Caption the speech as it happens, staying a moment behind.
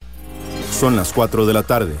Son las 4 de la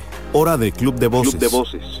tarde, hora del Club de Voces.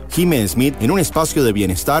 Dany Smith en un espacio de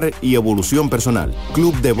bienestar y evolución personal.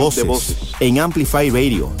 Club de Voces. En Amplify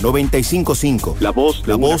Radio 95.5. La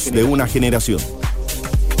voz de una generación.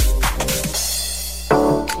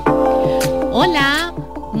 Hola,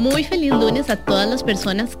 muy feliz lunes a todas las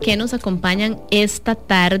personas que nos acompañan esta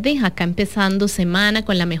tarde, acá empezando semana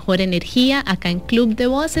con la mejor energía, acá en Club de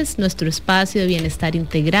Voces, nuestro espacio de bienestar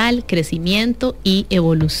integral, crecimiento y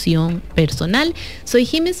evolución personal. Soy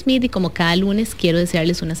Dany Smith y como cada lunes quiero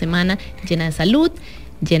desearles una semana llena de salud,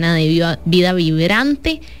 llena de vida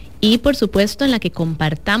vibrante y por supuesto en la que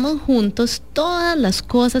compartamos juntos todas las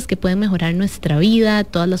cosas que pueden mejorar nuestra vida,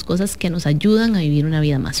 todas las cosas que nos ayudan a vivir una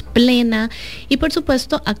vida más plena y por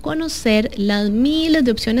supuesto a conocer las miles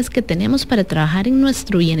de opciones que tenemos para trabajar en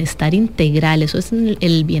nuestro bienestar integral. Eso es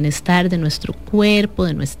el bienestar de nuestro cuerpo,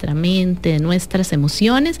 de nuestra mente, de nuestras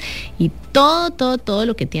emociones y todo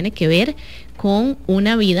lo que tiene que ver con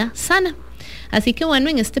una vida sana. Así que bueno,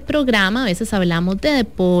 en este programa a veces hablamos de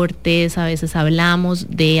deportes, a veces hablamos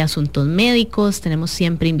de asuntos médicos, tenemos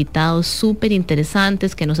siempre invitados súper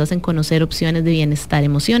interesantes que nos hacen conocer opciones de bienestar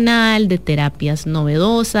emocional, de terapias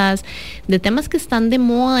novedosas, de temas que están de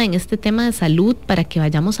moda en este tema de salud para que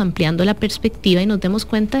vayamos ampliando la perspectiva y nos demos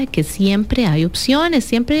cuenta de que siempre hay opciones,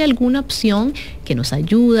 siempre hay alguna opción que nos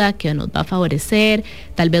ayuda, que nos va a favorecer.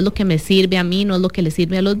 Tal vez lo que me sirve a mí no es lo que le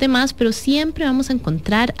sirve a los demás, pero siempre vamos a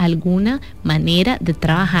encontrar alguna manera de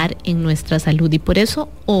trabajar en nuestra salud y por eso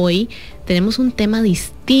hoy tenemos un tema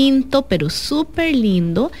distinto pero súper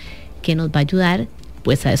lindo que nos va a ayudar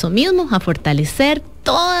pues a eso mismo, a fortalecer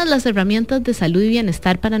todas las herramientas de salud y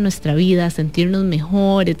bienestar para nuestra vida, a sentirnos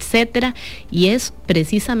mejor, etcétera, y es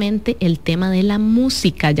precisamente el tema de la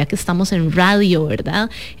música, ya que estamos en radio, ¿verdad?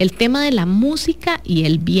 El tema de la música y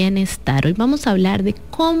el bienestar. Hoy vamos a hablar de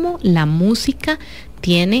cómo la música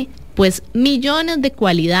tiene pues millones de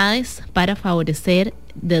cualidades para favorecer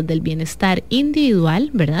desde el bienestar individual,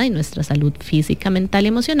 ¿verdad? Y nuestra salud física, mental y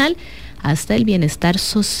emocional, hasta el bienestar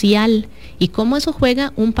social y cómo eso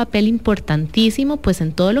juega un papel importantísimo pues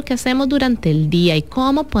en todo lo que hacemos durante el día y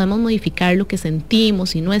cómo podemos modificar lo que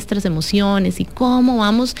sentimos y nuestras emociones y cómo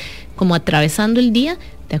vamos como atravesando el día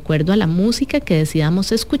de acuerdo a la música que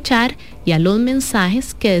decidamos escuchar y a los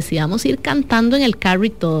mensajes que decidamos ir cantando en el carro y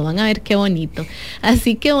todo. Van a ver qué bonito.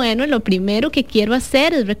 Así que bueno, lo primero que quiero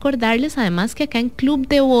hacer es recordarles además que acá en Club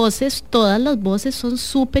de Voces todas las voces son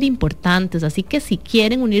súper importantes. Así que si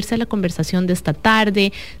quieren unirse a la conversación de esta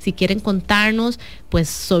tarde, si quieren contarnos pues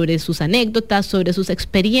sobre sus anécdotas, sobre sus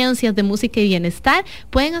experiencias de música y bienestar,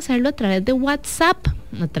 pueden hacerlo a través de WhatsApp,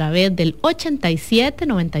 a través del 87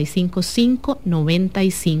 95 5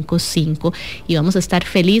 95 5 y vamos a estar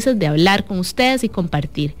felices de hablar con ustedes y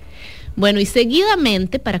compartir. Bueno, y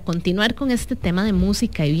seguidamente para continuar con este tema de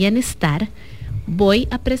música y bienestar, voy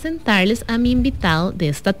a presentarles a mi invitado de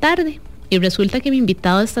esta tarde. Y resulta que mi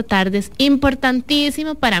invitado de esta tarde es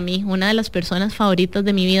importantísimo para mí, una de las personas favoritas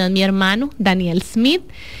de mi vida es mi hermano, Dany Smith.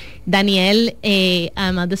 Daniel,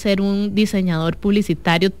 además de ser un diseñador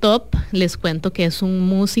publicitario top, les cuento que es un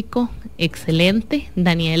músico excelente.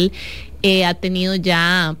 Daniel ha tenido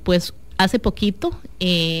ya, pues, hace poquito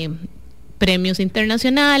premios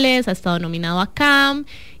internacionales, ha estado nominado a CAM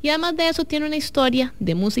y además de eso tiene una historia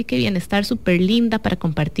de música y bienestar súper linda para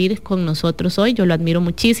compartir con nosotros hoy. Yo lo admiro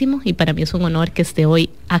muchísimo y para mí es un honor que esté hoy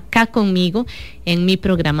acá conmigo en mi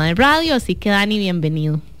programa de radio. Así que Dany,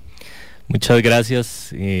 bienvenido. Muchas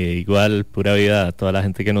gracias, igual pura vida a toda la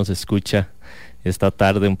gente que nos escucha esta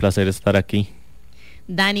tarde, un placer estar aquí.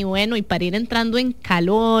 Dany, bueno, y para ir entrando en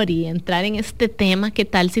calor y entrar en este tema, ¿qué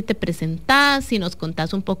tal si te presentás, si nos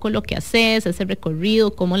contás un poco lo que haces, ese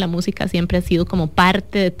recorrido, cómo la música siempre ha sido como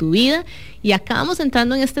parte de tu vida? Y acá vamos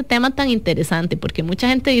entrando en este tema tan interesante, porque mucha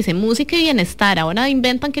gente dice música y bienestar, ahora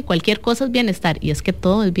inventan que cualquier cosa es bienestar, y es que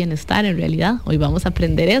todo es bienestar en realidad. Hoy vamos a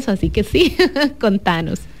aprender eso, así que sí,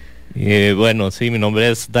 contanos. Bueno, sí, mi nombre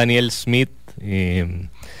es Dany Smith,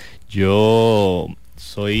 yo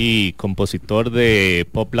soy compositor de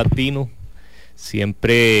pop latino,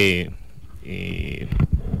 siempre he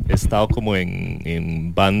estado como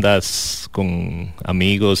en bandas con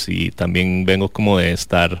amigos y también vengo como de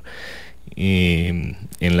estar en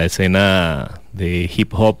la escena de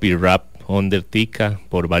hip hop y rap undertica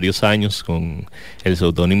por varios años con el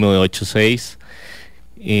seudónimo de 86.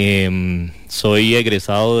 Soy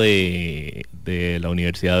egresado de la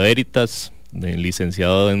Universidad Veritas,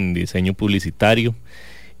 licenciado en diseño publicitario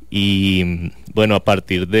y bueno, a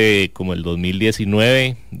partir de como el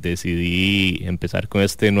 2019 decidí empezar con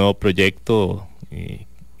este nuevo proyecto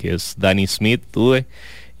que es Dany Smith,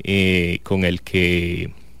 con el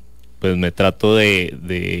que pues me trato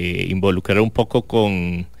de involucrar un poco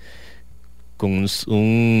con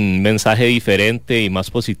un mensaje diferente y más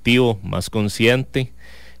positivo, más consciente,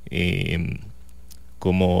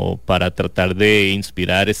 como para tratar de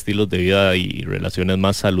inspirar estilos de vida y relaciones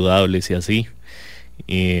más saludables y así.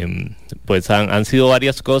 Pues han sido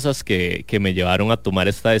varias cosas que me llevaron a tomar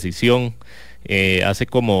esta decisión. Hace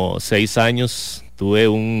como 6 años tuve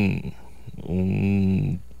un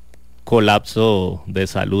colapso de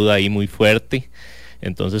salud ahí muy fuerte,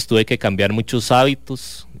 entonces tuve que cambiar muchos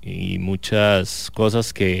hábitos y muchas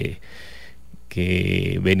cosas que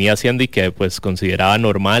venía haciendo y que pues consideraba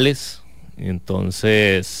normales.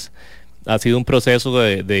 Entonces ha sido un proceso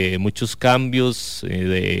de muchos cambios,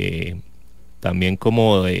 también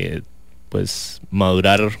como de pues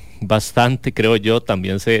madurar bastante, creo yo.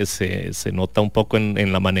 También se nota un poco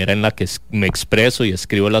en la manera en la que me expreso y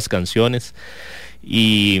escribo las canciones.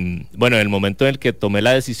 Y bueno, en el momento en el que tomé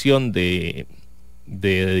la decisión de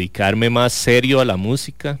dedicarme más serio a la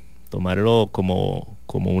música, tomarlo como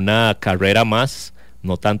una carrera más,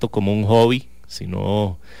 no tanto como un hobby,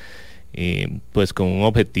 sino pues con un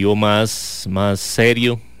objetivo más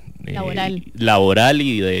serio, laboral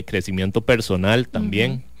y de crecimiento personal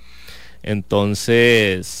también. Uh-huh.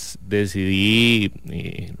 Entonces decidí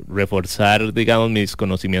reforzar, digamos, mis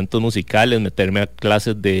conocimientos musicales, meterme a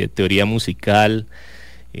clases de teoría musical,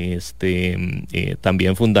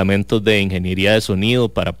 también fundamentos de ingeniería de sonido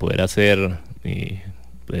para poder hacer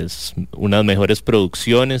pues unas mejores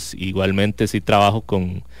producciones. Igualmente sí trabajo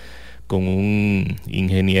con un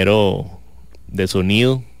ingeniero de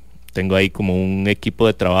sonido, tengo ahí como un equipo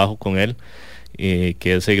de trabajo con él, que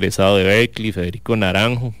es egresado de Berkeley, Federico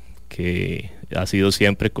Naranjo, que ha sido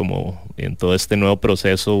siempre como en todo este nuevo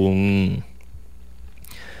proceso un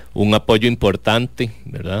apoyo importante,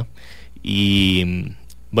 ¿verdad? Y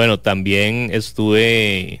bueno, también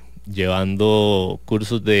estuve llevando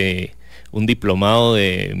cursos de un diplomado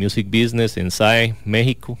de Music Business en SAE,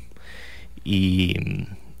 México, y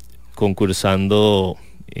concursando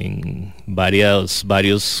en varios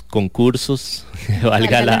concursos,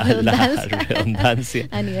 valga la redundancia.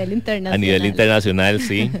 A nivel internacional. A nivel internacional,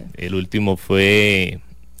 sí. El último fue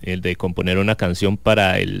el de componer una canción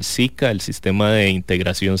para el SICA, el Sistema de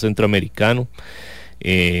Integración Centroamericano,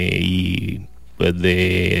 y pues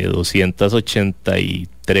de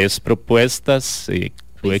 283 propuestas,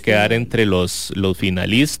 pude quedar entre los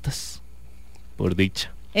finalistas, por dicha.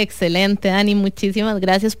 Excelente, Dani, muchísimas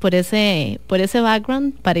gracias por ese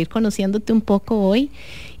background, para ir conociéndote un poco hoy.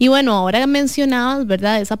 Y bueno, ahora mencionabas,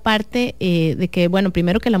 ¿verdad?, esa parte de que, bueno,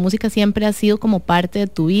 primero que la música siempre ha sido como parte de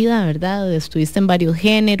tu vida, ¿verdad? Estuviste en varios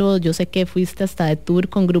géneros, yo sé que fuiste hasta de tour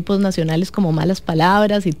con grupos nacionales como Malas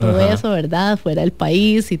Palabras y todo eso, ¿verdad? Fuera del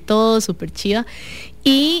país y todo, súper chiva.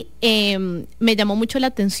 Y me llamó mucho la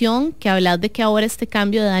atención que hablas de que ahora este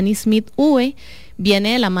cambio de Dany Smith V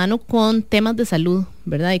viene de la mano con temas de salud,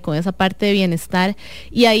 ¿verdad? Y con esa parte de bienestar.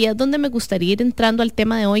 Y ahí es donde me gustaría ir entrando al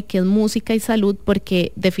tema de hoy, que es música y salud,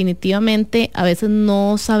 porque definitivamente a veces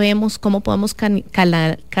no sabemos cómo podemos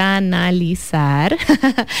canalizar,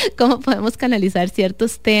 cómo podemos canalizar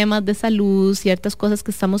ciertos temas de salud, ciertas cosas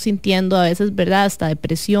que estamos sintiendo, a veces, ¿verdad?, hasta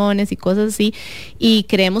depresiones y cosas así. Y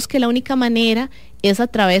creemos que la única manera es a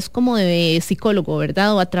través como de psicólogo,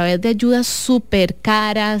 ¿verdad? O a través de ayudas súper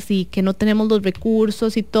caras y que no tenemos los recursos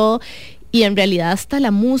y todo. Y en realidad hasta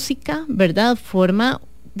la música, ¿verdad?, forma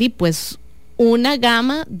pues una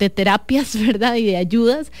gama de terapias, ¿verdad?, y de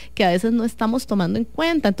ayudas que a veces no estamos tomando en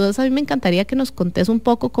cuenta. Entonces a mí me encantaría que nos contés un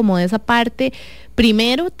poco como de esa parte,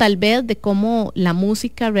 primero tal vez de cómo la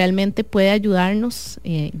música realmente puede ayudarnos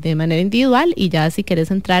de manera individual, y ya si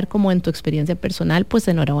querés entrar como en tu experiencia personal, pues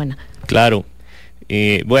enhorabuena. Claro.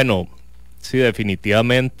 Bueno, sí,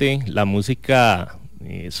 definitivamente la música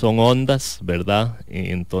son ondas, ¿verdad?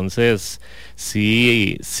 Entonces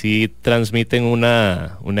sí transmiten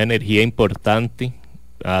una energía importante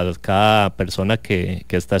a cada persona que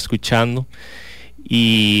está escuchando.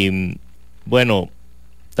 Y bueno,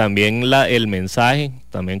 también el mensaje,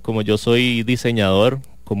 también como yo soy diseñador,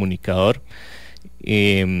 comunicador,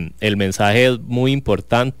 el mensaje es muy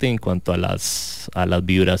importante en cuanto a las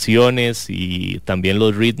vibraciones y también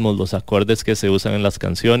los ritmos, los acordes que se usan en las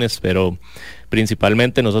canciones, pero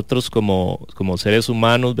principalmente nosotros como seres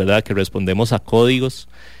humanos, ¿verdad?, que respondemos a códigos,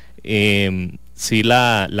 sí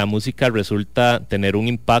la música resulta tener un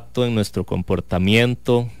impacto en nuestro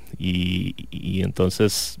comportamiento y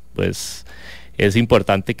entonces pues es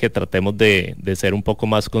importante que tratemos de ser un poco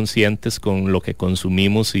más conscientes con lo que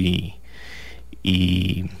consumimos y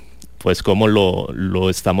pues cómo lo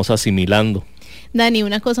estamos asimilando. Dani,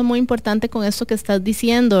 una cosa muy importante con esto que estás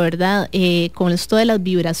diciendo, ¿verdad? Con esto de las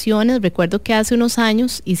vibraciones, recuerdo que hace unos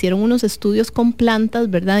años hicieron unos estudios con plantas,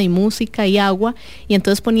 ¿verdad? Y música y agua, y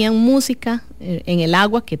entonces ponían música en el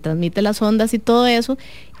agua que transmite las ondas y todo eso,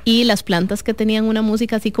 y las plantas que tenían una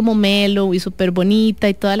música así como mellow y súper bonita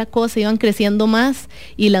y toda la cosa iban creciendo más,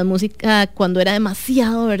 y la música cuando era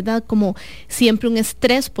demasiado, ¿verdad? Como siempre un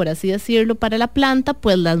estrés, por así decirlo, para la planta,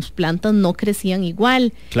 pues las plantas no crecían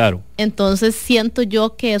igual. Claro. Entonces siento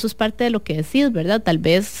yo que eso es parte de lo que decís, ¿verdad? Tal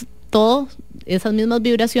vez todo, esas mismas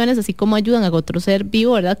vibraciones, así como ayudan a otro ser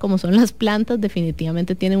vivo, ¿verdad? Como son las plantas,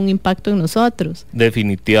 definitivamente tienen un impacto en nosotros.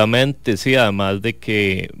 Definitivamente, sí, además de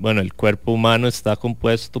que, bueno, el cuerpo humano está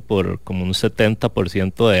compuesto por como un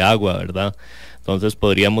 70% de agua, ¿verdad? Entonces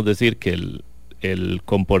podríamos decir que el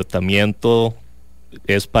comportamiento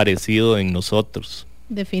es parecido en nosotros.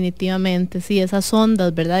 Definitivamente, sí, esas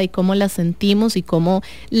ondas, ¿verdad? Y cómo las sentimos y cómo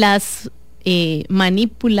las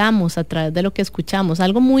manipulamos a través de lo que escuchamos.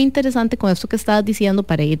 Algo muy interesante con esto que estabas diciendo,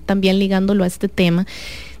 para ir también ligándolo a este tema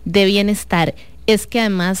de bienestar, es que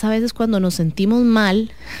además a veces cuando nos sentimos mal,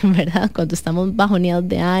 ¿verdad? Cuando estamos bajoneados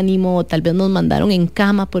de ánimo, o tal vez nos mandaron en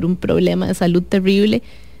cama por un problema de salud terrible,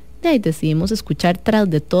 de ahí decidimos escuchar tras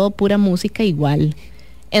de todo pura música igual.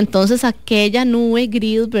 Entonces aquella nube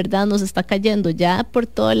gris, ¿verdad? Nos está cayendo ya por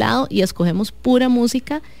todo lado y escogemos pura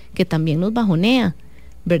música que también nos bajonea,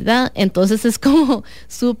 ¿verdad? Entonces es como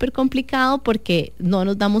súper complicado porque no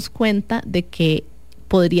nos damos cuenta de que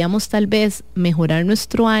podríamos tal vez mejorar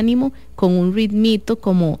nuestro ánimo con un ritmito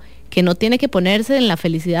como que no tiene que ponerse en la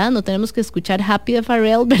felicidad, no tenemos que escuchar Happy de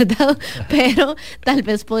Pharrell, ¿verdad? Pero tal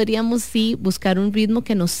vez podríamos sí buscar un ritmo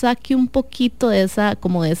que nos saque un poquito de esa,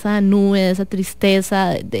 como de esa nube, de esa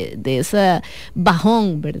tristeza, de ese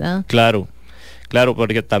bajón, ¿verdad? Claro. Claro,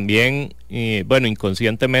 porque también, bueno,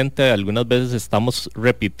 inconscientemente algunas veces estamos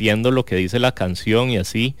repitiendo lo que dice la canción y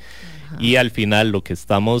así, y al final lo que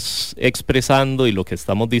estamos expresando y lo que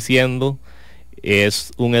estamos diciendo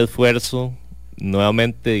es un esfuerzo,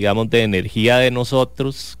 nuevamente, digamos, de energía de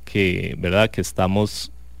nosotros, que, ¿verdad?, que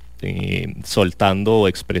estamos soltando o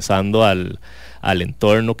expresando al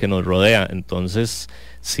entorno que nos rodea. Entonces,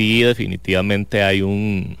 sí, definitivamente hay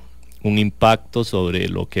un impacto sobre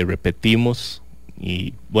lo que repetimos.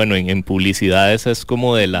 Y bueno, en publicidades es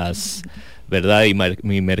como de las, ¿verdad? Y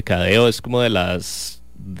mi mercadeo es como de las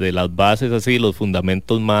bases así, los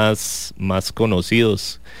fundamentos más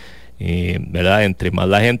conocidos, ¿verdad? Entre más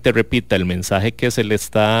la gente repita el mensaje que se le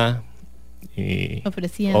está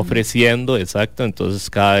ofreciendo, exacto, entonces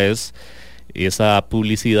cada vez esa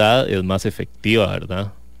publicidad es más efectiva,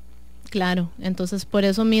 ¿verdad? Claro, entonces por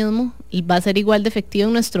eso mismo va a ser igual de efectivo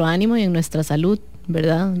en nuestro ánimo y en nuestra salud,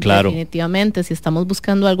 ¿verdad? Claro. Definitivamente, si estamos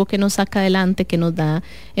buscando algo que nos saca adelante, que nos da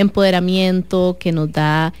empoderamiento, que nos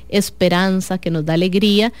da esperanza, que nos da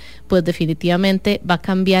alegría, pues definitivamente va a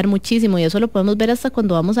cambiar muchísimo, y eso lo podemos ver hasta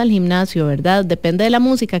cuando vamos al gimnasio, ¿verdad? Depende de la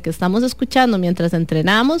música que estamos escuchando mientras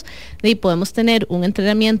entrenamos, y podemos tener un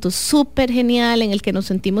entrenamiento súper genial en el que nos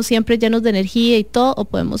sentimos siempre llenos de energía y todo, o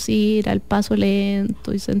podemos ir al paso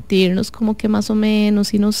lento y sentirnos como que más o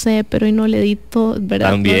menos, y no sé, pero y no le di todo,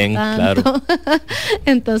 ¿verdad? También, no tanto. claro.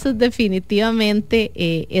 Entonces definitivamente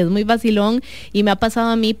es muy vacilón, y me ha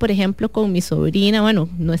pasado a mí, por ejemplo, con mi sobrina, bueno,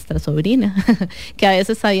 nuestra sobrina, que a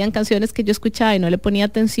veces sabían canciones que yo escuchaba y no le ponía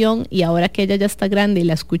atención, y ahora que ella ya está grande y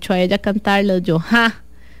la escucho a ella cantarlas, yo,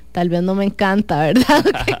 tal vez no me encanta, ¿verdad?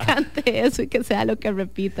 Que cante eso y que sea lo que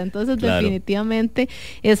repita. Entonces, claro, definitivamente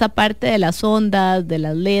esa parte de las ondas, de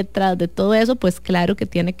las letras, de todo eso, pues claro que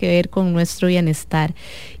tiene que ver con nuestro bienestar.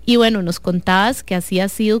 Y bueno, nos contabas que así ha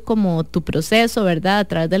sido como tu proceso, ¿verdad? A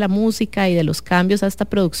través de la música y de los cambios a esta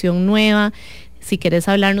producción nueva. Si querés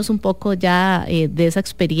hablarnos un poco ya de esa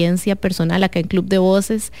experiencia personal acá en Club de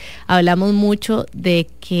Voces. Hablamos mucho de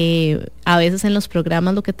que a veces en los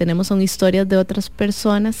programas lo que tenemos son historias de otras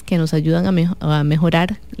personas que nos ayudan a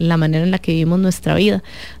mejorar la manera en la que vivimos nuestra vida.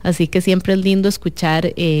 Así que siempre es lindo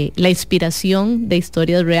escuchar la inspiración de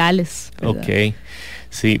historias reales, ¿verdad? Ok,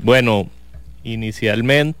 sí, bueno,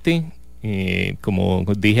 inicialmente, como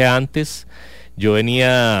dije antes, yo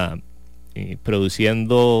venía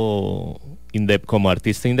produciendo como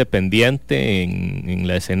artista independiente en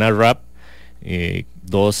la escena rap,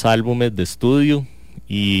 2 álbumes de estudio,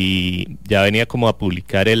 y ya venía como a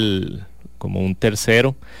publicar como un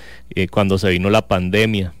tercero cuando se vino la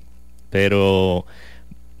pandemia. Pero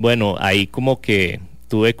bueno, ahí como que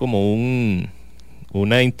tuve como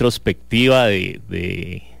una introspectiva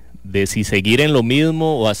de si seguir en lo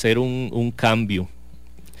mismo o hacer un cambio,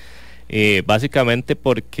 básicamente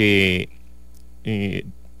porque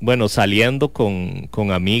bueno, saliendo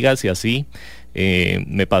con amigas y así,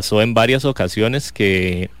 Me pasó en varias ocasiones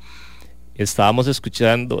que estábamos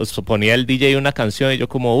escuchando, ponía el DJ una canción y yo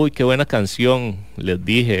como, uy, qué buena canción, les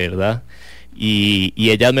dije, ¿verdad? Y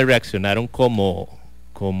ellas me reaccionaron como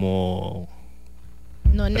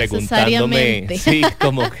no preguntándome, necesariamente. sí,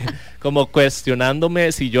 como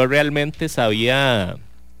cuestionándome si yo realmente sabía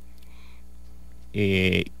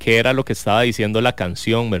qué era lo que estaba diciendo la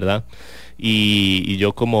canción, ¿verdad? Y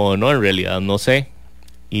yo como, no, en realidad no sé.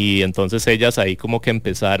 Y entonces ellas ahí como que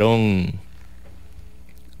empezaron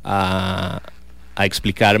a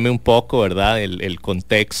explicarme un poco, ¿verdad? El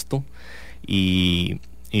contexto y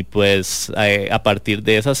pues a partir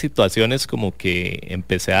de esas situaciones como que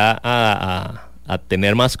empecé a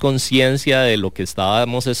tener más conciencia de lo que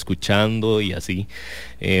estábamos escuchando y así,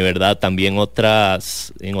 ¿verdad? También en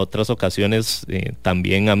otras ocasiones,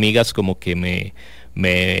 también amigas como que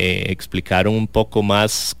me explicaron un poco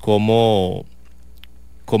más cómo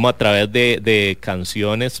a través de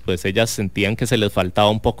canciones, pues ellas sentían que se les faltaba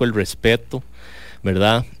un poco el respeto,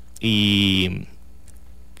 ¿verdad? Y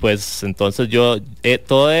pues entonces yo,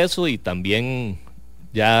 todo eso y también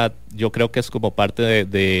ya yo creo que es como parte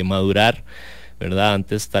de madurar, ¿verdad?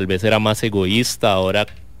 Antes tal vez era más egoísta, ahora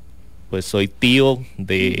pues soy tío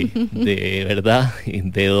de ¿verdad?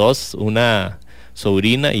 De dos, una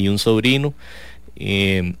sobrina y un sobrino.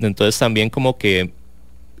 Entonces también como que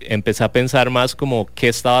empecé a pensar más como qué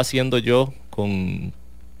estaba haciendo yo con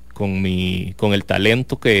el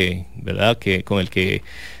talento que, ¿verdad? Que con el que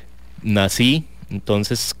nací.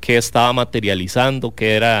 Entonces, ¿qué estaba materializando?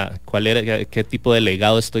 ¿Qué tipo de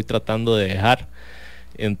legado estoy tratando de dejar?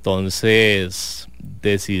 Entonces,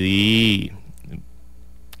 decidí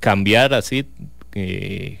cambiar así,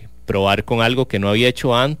 probar con algo que no había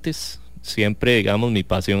hecho antes. Siempre, digamos, mi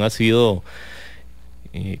pasión ha sido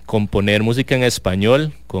componer música en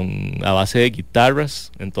español a base de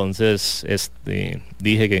guitarras. Entonces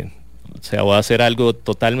dije que, o sea, voy a hacer algo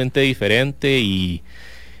totalmente diferente y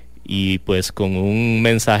pues con un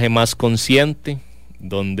mensaje más consciente,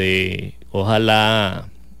 donde ojalá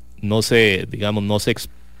no se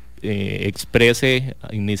exprese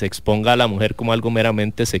ni se exponga a la mujer como algo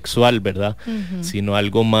meramente sexual, ¿verdad? Uh-huh. Sino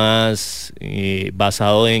algo más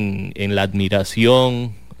basado en la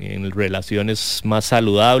admiración, en relaciones más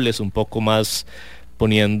saludables, un poco más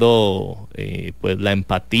poniendo pues la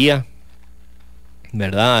empatía,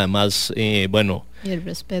 ¿verdad? Además, bueno, y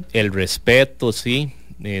el respeto, sí,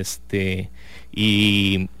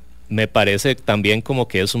 y me parece también como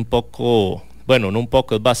que es un poco, bueno, no un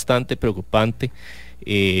poco, es bastante preocupante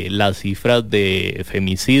las cifras de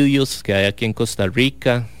femicidios que hay aquí en Costa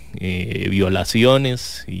Rica,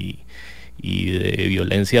 violaciones y de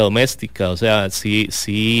violencia doméstica. O sea,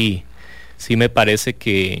 sí me parece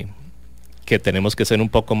que tenemos que ser un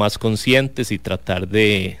poco más conscientes y tratar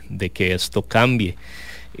de que esto cambie.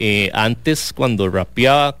 Antes, cuando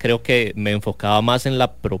rapeaba, creo que me enfocaba más en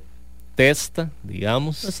la protesta,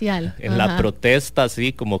 digamos, social, en la protesta,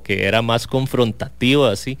 así como que era más confrontativo,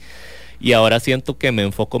 así, y ahora siento que me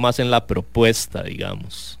enfoco más en la propuesta,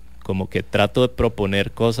 digamos, como que trato de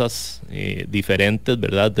proponer cosas diferentes,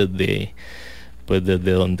 ¿verdad? Desde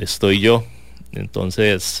donde estoy yo.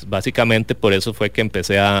 Entonces, básicamente por eso fue que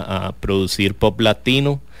empecé a producir pop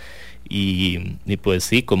latino y pues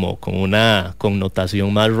sí, como con una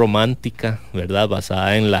connotación más romántica, ¿verdad?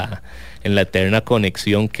 Basada en la eterna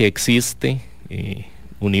conexión que existe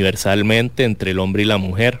universalmente entre el hombre y la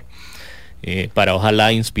mujer, para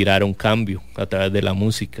ojalá inspirar un cambio a través de la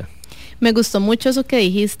música. Me gustó mucho eso que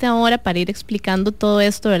dijiste ahora para ir explicando todo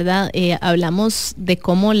esto, ¿verdad? Hablamos de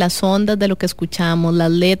cómo las ondas de lo que escuchamos,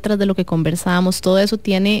 las letras de lo que conversamos, todo eso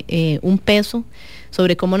tiene un peso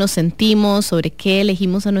sobre cómo nos sentimos, sobre qué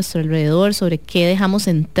elegimos a nuestro alrededor, sobre qué dejamos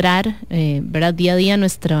entrar, ¿verdad? Día a día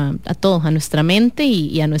a todos, a nuestra mente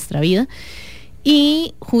y a nuestra vida.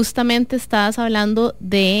 Y justamente estabas hablando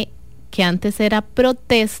de que antes era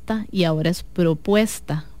protesta y ahora es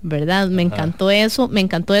propuesta, ¿verdad? Me encantó eso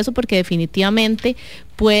porque definitivamente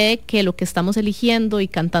puede que lo que estamos eligiendo y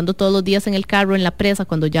cantando todos los días en el carro, en la presa,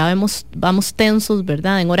 cuando ya vamos tensos,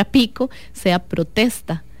 ¿verdad? En hora pico, sea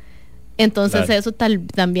protesta. Entonces claro, eso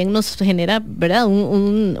también nos genera, ¿verdad?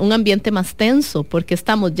 Un ambiente más tenso, porque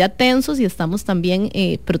estamos ya tensos y estamos también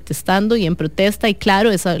protestando y en protesta, y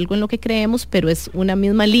claro, es algo en lo que creemos, pero es una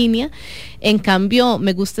misma línea. En cambio,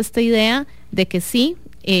 me gusta esta idea de que sí,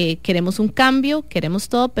 queremos un cambio, queremos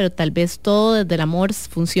todo, pero tal vez todo desde el amor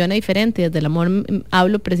funciona diferente. Desde el amor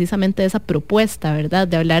hablo precisamente de esa propuesta, ¿verdad?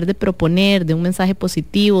 De hablar, de proponer, de un mensaje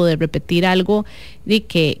positivo, de repetir algo de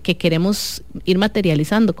que queremos ir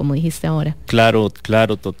materializando, como dijiste ahora. Claro,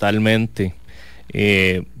 totalmente.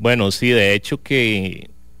 Bueno, sí, de hecho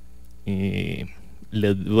que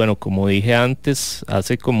bueno, como dije antes,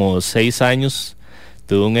 hace como 6 años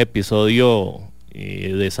tuve un episodio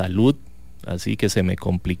de salud, así que se me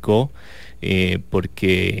complicó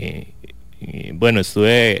porque bueno,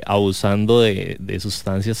 estuve abusando de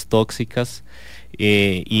sustancias tóxicas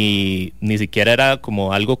y ni siquiera era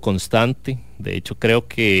como algo constante. De hecho, creo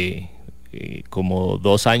que como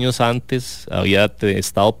 2 años antes había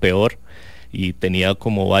estado peor y tenía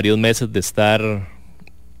como varios meses de estar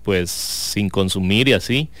pues sin consumir y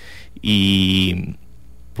así. Y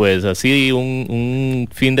pues así un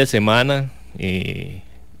fin de semana,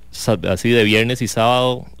 así de viernes y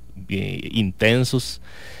sábado, intensos.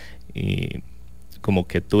 Como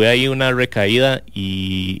que tuve ahí una recaída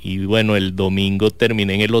y bueno, el domingo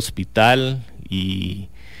terminé en el hospital y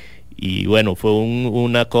bueno, fue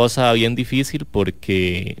una cosa bien difícil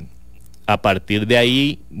porque a partir de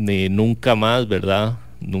ahí nunca más, ¿verdad?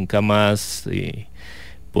 Nunca más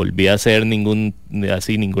volví a hacer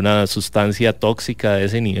ninguna sustancia tóxica de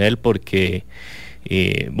ese nivel porque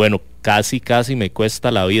bueno, casi me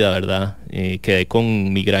cuesta la vida, ¿verdad? Quedé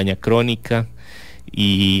con migraña crónica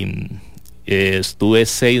y estuve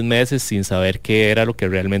 6 meses sin saber qué era lo que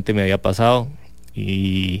realmente me había pasado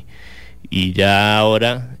y ya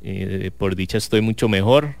ahora por dicha estoy mucho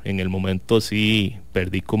mejor. En el momento sí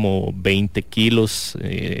perdí como 20 kilos,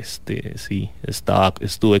 sí,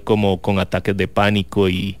 estuve como con ataques de pánico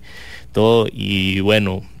y todo, y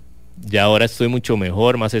bueno, ya ahora estoy mucho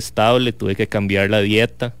mejor, más estable. Tuve que cambiar la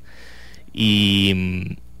dieta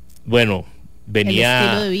y bueno,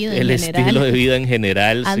 venía el estilo de vida en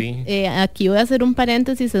general, sí. Aquí voy a hacer un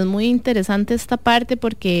paréntesis, es muy interesante esta parte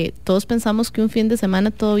porque todos pensamos que un fin de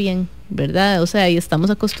semana todo bien, ¿verdad? O sea, y estamos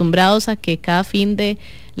acostumbrados a que cada fin de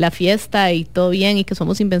la fiesta y todo bien y que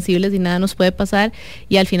somos invencibles y nada nos puede pasar,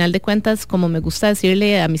 y al final de cuentas, como me gusta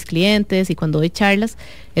decirle a mis clientes y cuando doy charlas,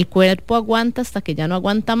 el cuerpo aguanta hasta que ya no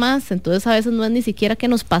aguanta más. Entonces a veces no es ni siquiera que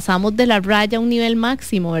nos pasamos de la raya a un nivel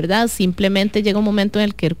máximo, ¿verdad? Simplemente llega un momento en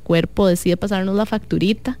el que el cuerpo decide pasarnos la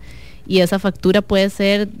facturita, y esa factura puede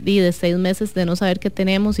ser de 6 meses de no saber qué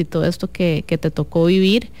tenemos y todo esto que te tocó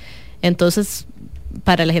vivir. Entonces,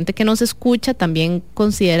 para la gente que nos escucha, también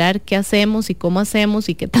considerar qué hacemos y cómo hacemos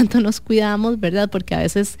y qué tanto nos cuidamos, ¿verdad? Porque a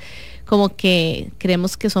veces como que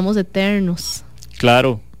creemos que somos eternos.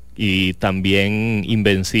 Claro, y también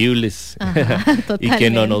invencibles. Ajá, y que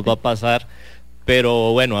no nos va a pasar,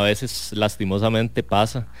 pero bueno, a veces lastimosamente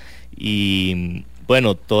pasa. Y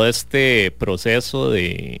bueno, todo este proceso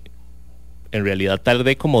en realidad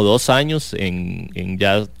tardé como 2 años en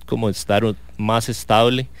ya como estar más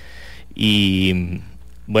estable. Y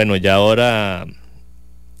bueno, ya ahora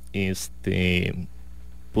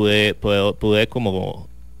pude como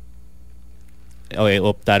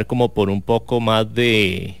optar como por un poco más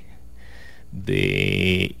de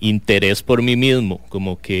interés por mí mismo,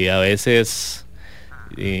 como que a veces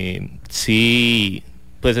sí,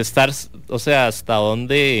 pues o sea, hasta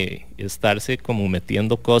dónde estarse como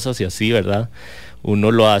metiendo cosas y así, ¿verdad?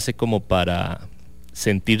 Uno lo hace como para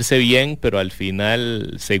sentirse bien, pero al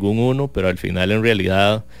final, según uno, pero al final en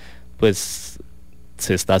realidad pues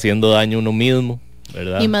se está haciendo daño a uno mismo,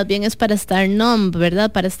 ¿verdad? Y más bien es para estar numb,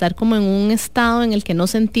 ¿verdad? Para estar como en un estado en el que no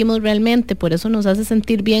sentimos realmente. Por eso nos hace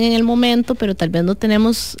sentir bien en el momento, pero tal vez no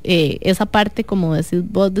tenemos esa parte, como decís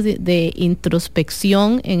vos, de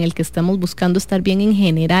introspección, en el que estamos buscando estar bien en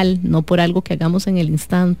general, no por algo que hagamos en el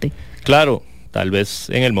instante. Claro, tal vez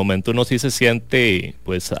en el momento uno sí se siente,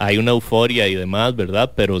 pues hay una euforia y demás,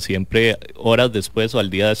 ¿verdad? Pero siempre horas después o al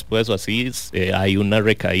día después o así hay una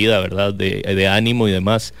recaída, ¿verdad? De ánimo y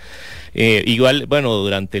demás. Igual, bueno,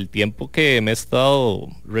 durante el tiempo que me he estado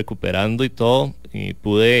recuperando y todo,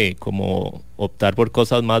 pude como optar por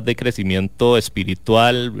cosas más de crecimiento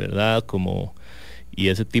espiritual, ¿verdad? Como, y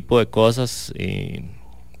ese tipo de cosas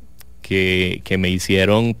que me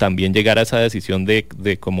hicieron también llegar a esa decisión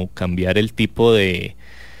de como cambiar el tipo de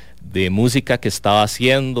música que estaba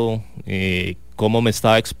haciendo, cómo me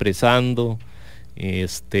estaba expresando,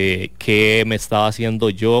 qué me estaba haciendo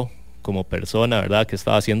yo como persona, ¿verdad? ¿Qué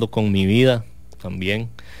estaba haciendo con mi vida también?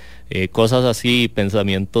 Cosas así,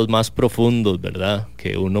 pensamientos más profundos, ¿verdad?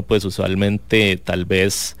 Que uno pues usualmente tal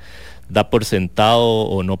vez da por sentado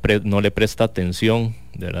o no le presta atención,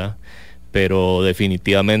 ¿verdad? Pero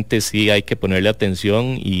definitivamente sí hay que ponerle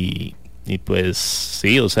atención y pues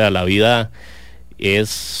sí, o sea, la vida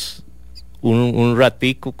es un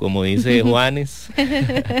ratico, como dice Juanes.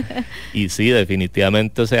 Y sí,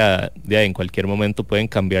 definitivamente, o sea, en cualquier momento pueden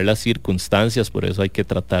cambiar las circunstancias, por eso hay que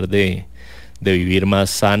tratar de vivir más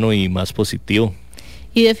sano y más positivo.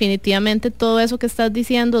 Y definitivamente todo eso que estás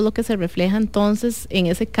diciendo es lo que se refleja entonces en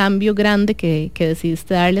ese cambio grande que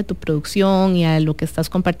decidiste darle a tu producción y a lo que estás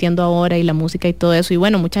compartiendo ahora y la música y todo eso. Y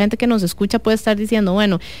bueno, mucha gente que nos escucha puede estar diciendo,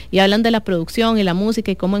 bueno, y hablan de la producción y la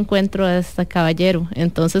música y cómo encuentro a este caballero.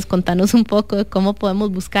 Entonces contanos un poco de cómo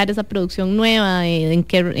podemos buscar esa producción nueva, en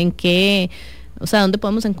qué, o sea, dónde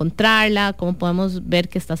podemos encontrarla, cómo podemos ver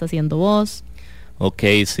qué estás haciendo vos. Ok,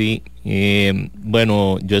 sí.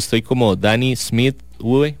 Bueno, yo estoy como Dany Smith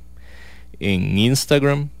V en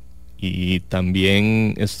Instagram y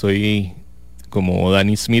también estoy como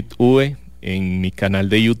Dany Smith V en mi canal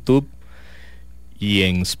de YouTube y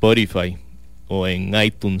en Spotify o en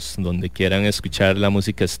iTunes, donde quieran escuchar la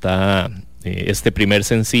música. Está este primer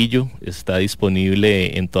sencillo está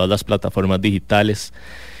disponible en todas las plataformas digitales.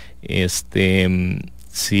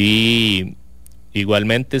 Sí.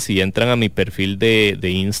 Igualmente, si entran a mi perfil de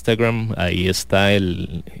Instagram, ahí está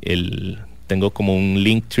tengo como un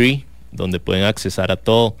Linktree donde pueden accesar a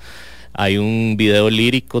todo. Hay un video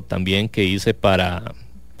lírico también que hice para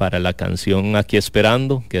la canción Aquí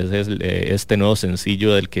Esperando, que es este nuevo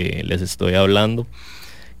sencillo del que les estoy hablando,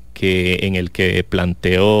 en el que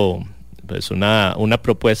planteo pues una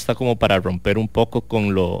propuesta como para romper un poco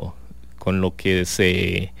con lo que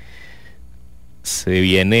se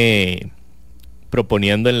viene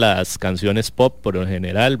proponiendo en las canciones pop por lo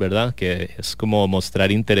general, ¿verdad? Que es como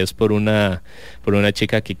mostrar interés por una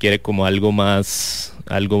chica que quiere como algo más,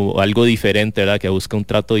 algo diferente, ¿verdad? Que busca un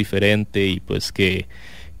trato diferente y pues que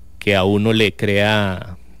a uno le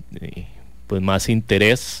crea pues más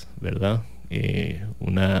interés, ¿verdad?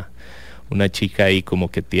 Una chica ahí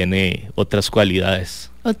como que tiene otras cualidades.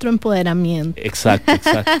 Otro empoderamiento. Exacto.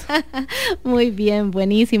 Muy bien,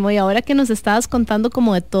 buenísimo. Y ahora que nos estabas contando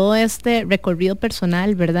como de todo este recorrido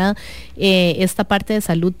personal, ¿verdad? Esta parte de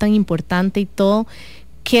salud tan importante y todo,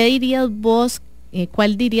 ¿qué dirías vos,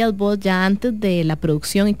 cuál dirías vos ya antes de la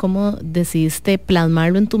producción y cómo decidiste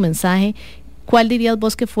plasmarlo en tu mensaje? ¿Cuál dirías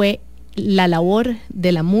vos que fue la labor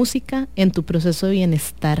de la música en tu proceso de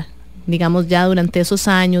bienestar? Digamos ya durante esos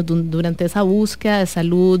años, durante esa búsqueda de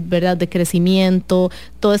salud, ¿verdad? De crecimiento,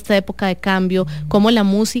 toda esta época de cambio, cómo la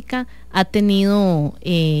música ha tenido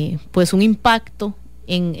pues un impacto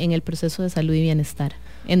en el proceso de salud y bienestar,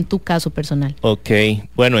 en tu caso personal. Ok,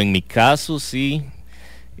 bueno, en mi caso sí,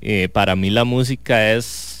 para mí la música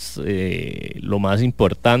es lo más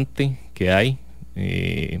importante que hay,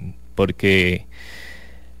 porque,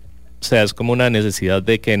 o sea, es como una necesidad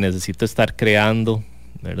de que necesito estar creando,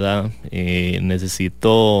 ¿verdad?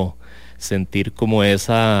 Necesito sentir como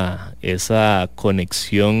esa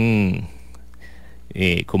conexión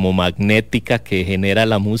como magnética que genera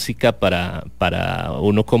la música para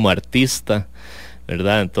uno como artista,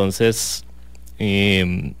 ¿verdad? Entonces,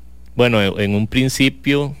 bueno, en un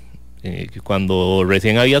principio, cuando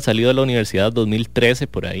recién había salido de la universidad, 2013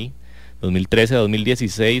 por ahí, 2013 a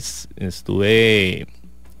 2016, estuve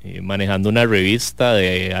manejando una revista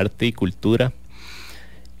de arte y cultura.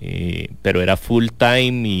 Pero era full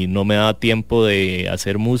time y no me daba tiempo de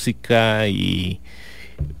hacer música y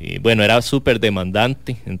bueno, era súper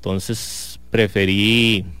demandante, entonces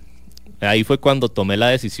ahí fue cuando tomé la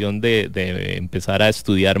decisión de empezar a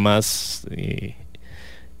estudiar más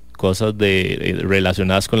cosas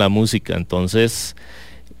relacionadas con la música. Entonces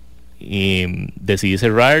decidí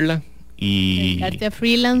cerrarla y dedicarte a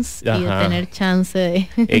freelance. Ajá. Y de tener chance de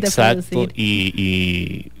exacto, producir.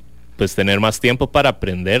 y pues tener más tiempo para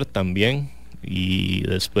aprender también y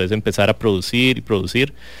después empezar a producir,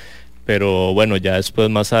 pero bueno, ya después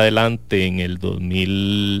más adelante en el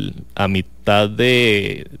 2000, a mitad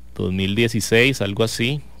de 2016, algo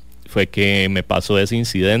así, fue que me pasó ese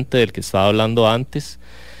incidente del que estaba hablando antes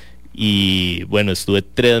y bueno, estuve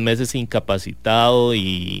 3 meses incapacitado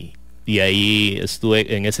y ahí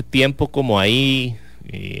estuve en ese tiempo como ahí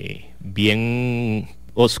bien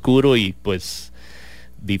oscuro y pues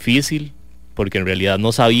difícil, porque en realidad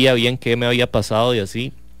no sabía bien qué me había pasado y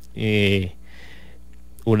así.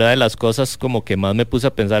 Una de las cosas como que más me puse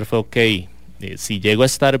a pensar fue, ok, si llego a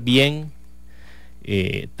estar bien,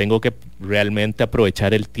 tengo que realmente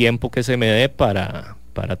aprovechar el tiempo que se me dé para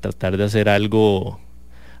tratar de hacer algo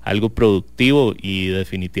productivo, y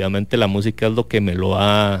definitivamente la música es lo que me lo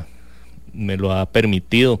ha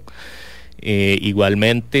permitido.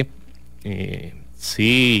 Igualmente,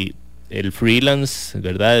 sí, el freelance,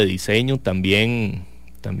 ¿verdad?, de diseño también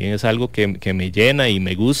es algo que me llena y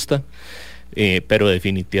me gusta, pero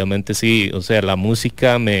definitivamente sí, o sea, la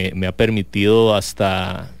música me ha permitido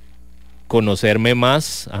hasta conocerme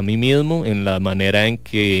más a mí mismo en la manera en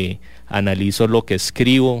que analizo lo que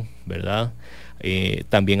escribo, ¿verdad?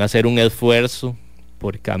 También hacer un esfuerzo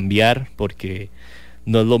por cambiar, porque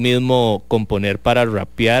no es lo mismo componer para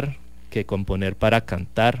rapear que componer para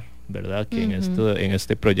cantar, ¿verdad? Que en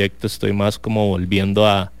este proyecto estoy más como volviendo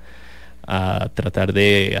a tratar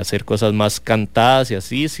de hacer cosas más cantadas y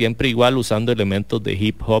así, siempre igual usando elementos de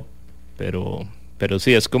hip hop, pero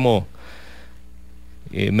sí, es como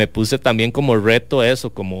me puse también como reto eso,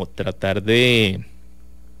 como tratar de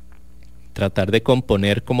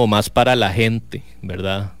componer como más para la gente,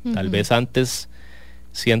 ¿verdad? Tal vez antes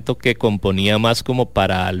siento que componía más como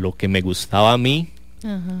para lo que me gustaba a mí.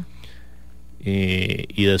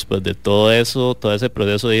 Y después de todo eso, todo ese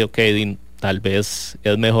proceso, dije, ok, tal vez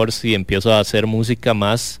es mejor si empiezo a hacer música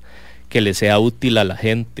más que le sea útil a la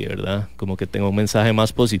gente, ¿verdad? Como que tenga un mensaje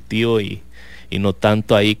más positivo y no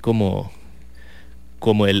tanto ahí como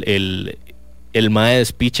el mae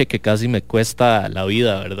despiche que casi me cuesta la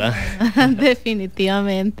vida, ¿verdad?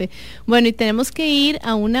 Definitivamente. Bueno, y tenemos que ir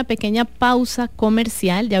a una pequeña pausa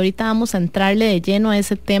comercial. Y ahorita vamos a entrarle de lleno a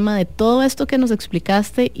ese tema de todo esto que nos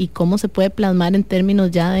explicaste y cómo se puede plasmar en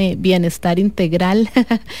términos ya de bienestar integral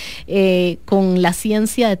con la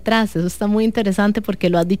ciencia detrás. Eso está muy interesante porque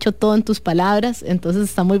lo has dicho todo en tus palabras. Entonces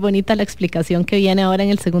está muy bonita la explicación que viene ahora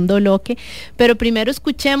en el segundo bloque. Pero primero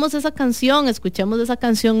escuchemos esa canción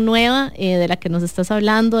nueva de la que nos estás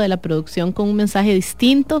hablando, de la producción con un mensaje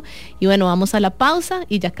distinto. Y bueno, vamos a la pausa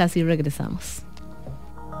y ya casi regresamos.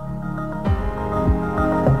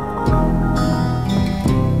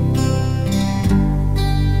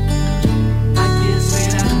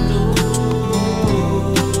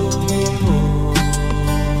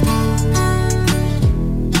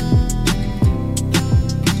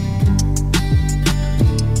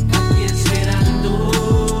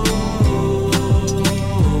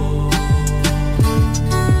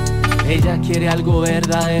 Ella quiere algo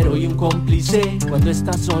verdadero y un cómplice. Cuando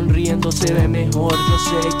está sonriendo se ve mejor. Yo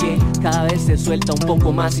sé que cada vez se suelta un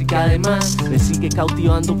poco más y que además me sigue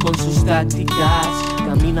cautivando con sus tácticas.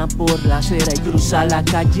 Camina por la acera y cruza la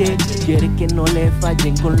calle. Quiere que no le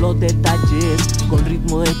fallen con los detalles. Con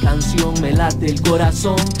ritmo de canción me late el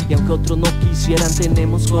corazón. Y aunque otros no quisieran,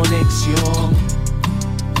 tenemos conexión.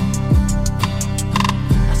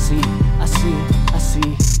 Así,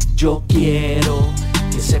 yo quiero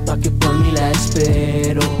que sepa que por mí la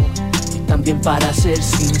espero. Y también para ser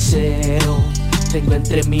sincero, tengo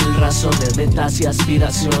entre mil razones, metas y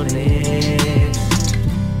aspiraciones.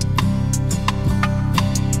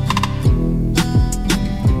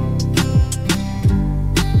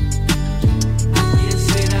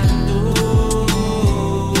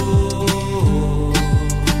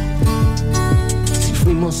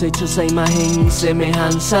 Hechos a imagen y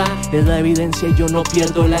semejanza, es la evidencia y yo no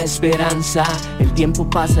pierdo la esperanza. El tiempo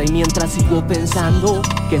pasa y mientras sigo pensando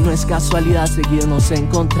que no es casualidad seguirnos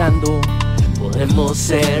encontrando. Podemos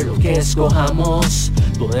ser lo que escojamos,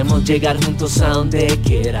 podemos llegar juntos a donde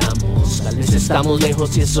queramos. Tal vez estamos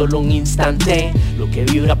lejos y es solo un instante, lo que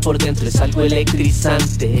vibra por dentro es algo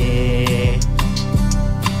electrizante.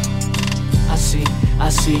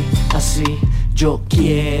 Así, yo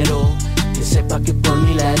quiero que sepa que por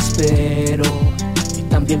mí la espero. Y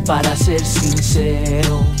también para ser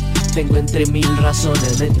sincero, tengo entre mil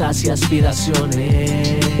razones, metas y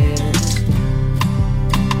aspiraciones.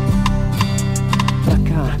 Pra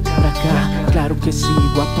acá, claro que sí,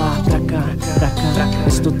 guapa. Pra acá,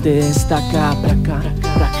 esto te destaca. Pra acá,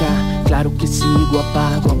 claro que sí,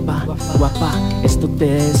 guapa, esto te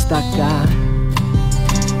destaca.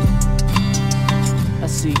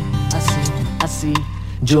 Así,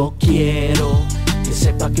 yo quiero que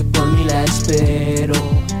sepa que por mí la espero.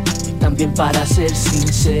 Y también para ser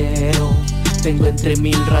sincero, tengo entre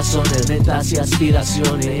mil razones, metas y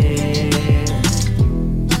aspiraciones.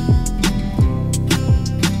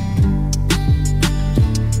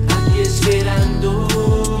 Aquí esperando.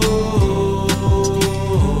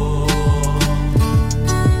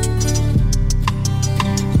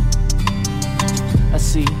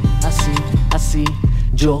 Así,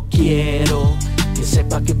 yo quiero que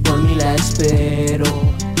sepa que por mí la espero.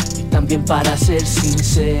 Y también para ser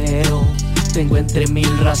sincero, tengo entre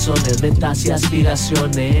mil razones, metas y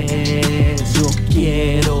aspiraciones. Yo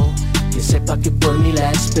quiero que sepa que por mí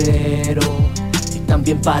la espero. Y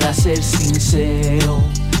también para ser sincero,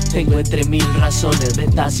 tengo entre mil razones,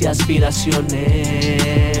 metas y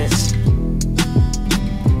aspiraciones.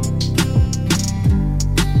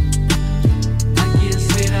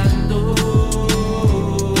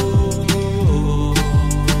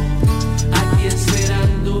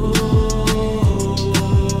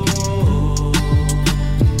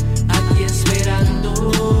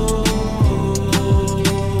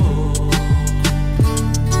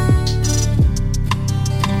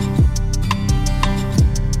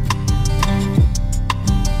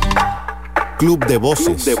 Club de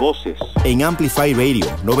Voces. En Amplify Radio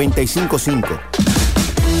 955.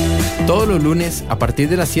 Todos los lunes a partir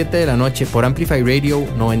de las 7 de la noche por Amplify Radio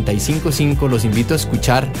 955 los invito a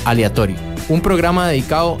escuchar Aleatorio, un programa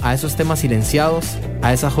dedicado a esos temas silenciados,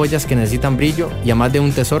 a esas joyas que necesitan brillo y a más de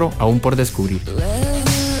un tesoro aún por descubrir.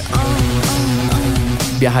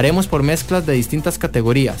 Viajaremos por mezclas de distintas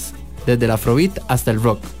categorías, desde el afrobeat hasta el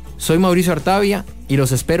rock. Soy Mauricio Artavia y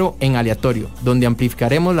los espero en Aleatorio, donde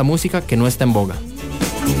amplificaremos la música que no está en boga.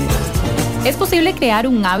 ¿Es posible crear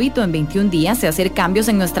un hábito en 21 días y hacer cambios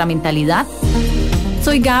en nuestra mentalidad?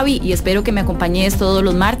 Soy Gaby y espero que me acompañes todos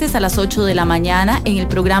los martes a las 8 de la mañana en el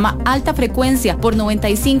programa Alta Frecuencia por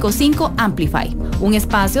 955 Amplify, un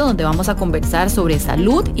espacio donde vamos a conversar sobre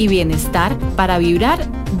salud y bienestar para vibrar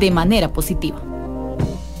de manera positiva.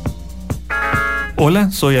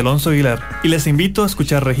 Hola, soy Alonso Aguilar y les invito a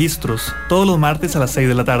escuchar Registros todos los martes a las 6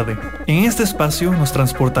 de la tarde. En este espacio nos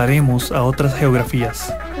transportaremos a otras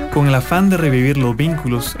geografías, con el afán de revivir los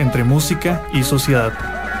vínculos entre música y sociedad.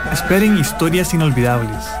 Esperen historias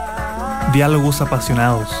inolvidables, diálogos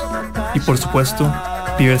apasionados y, por supuesto,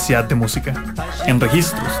 diversidad de música. En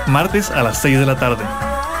Registros, martes a las 6 de la tarde.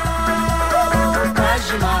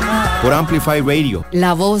 Por Amplify Radio.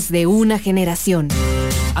 La voz de una generación.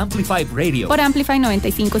 Amplify Radio. Por Amplify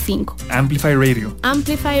 955. Amplify Radio.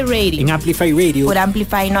 Amplify Radio. En Amplify Radio. Por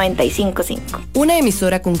Amplify 955. Una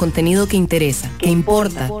emisora con contenido que interesa, que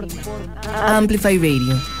importa. Amplify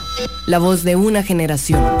Radio. La voz de una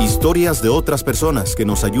generación. Historias de otras personas que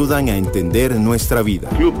nos ayudan a entender nuestra vida.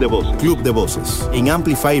 Club de Voces. En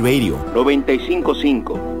Amplify Radio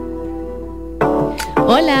 955.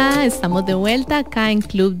 Hola, estamos de vuelta acá en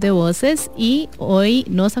Club de Voces y hoy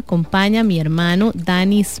nos acompaña mi hermano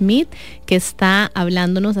Dany Smith, que está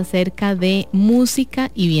hablándonos acerca de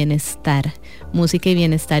música y bienestar. Música y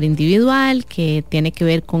bienestar individual, que tiene que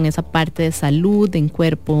ver con esa parte de salud en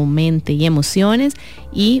cuerpo, mente y emociones,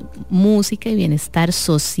 y música y bienestar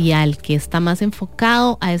social, que está más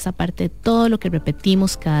enfocado a esa parte de todo lo que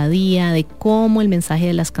repetimos cada día, de cómo el mensaje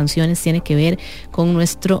de las canciones tiene que ver con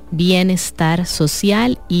nuestro bienestar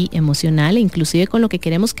social y emocional, e inclusive con lo que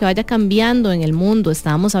queremos que vaya cambiando en el mundo.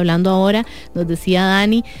 Estábamos hablando ahora, nos decía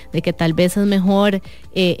Dany, de que tal vez es mejor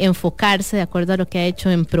enfocarse de acuerdo a lo que ha hecho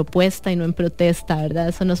en propuesta y no en protesta, ¿verdad?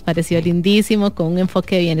 Eso nos pareció lindísimo, con un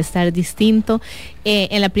enfoque de bienestar distinto.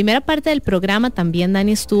 En la primera parte del programa también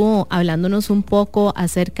Dany estuvo hablándonos un poco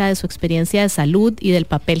acerca de su experiencia de salud y del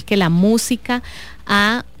papel que la música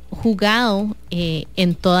ha jugado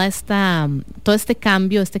en todo este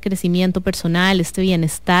cambio, este crecimiento personal, este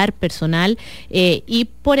bienestar personal, y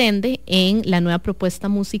por ende en la nueva propuesta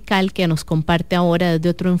musical que nos comparte ahora desde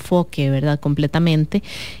otro enfoque, ¿verdad? Completamente.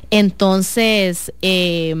 Entonces,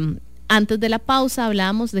 antes de la pausa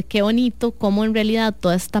hablábamos de qué bonito, cómo en realidad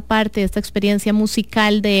toda esta parte, esta experiencia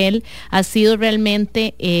musical de él ha sido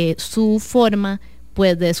realmente su forma,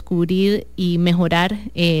 pues, de descubrir y mejorar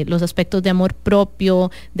los aspectos de amor propio,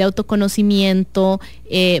 de autoconocimiento,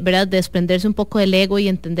 ¿verdad? De desprenderse un poco del ego y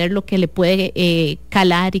entender lo que le puede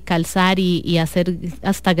calar y calzar y hacer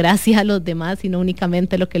hasta gracia a los demás y no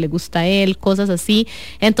únicamente lo que le gusta a él, cosas así.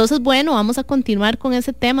 Entonces, bueno, vamos a continuar con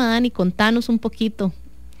ese tema, Dany, contanos un poquito.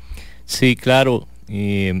 Sí, claro.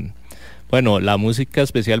 Bueno, la música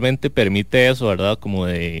especialmente permite eso, ¿verdad? Como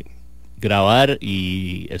de grabar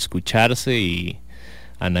y escucharse y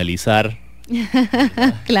analizar.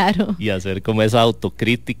 Claro. Y hacer como esa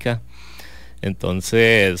autocrítica.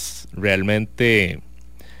 Entonces, realmente,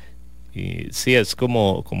 sí, es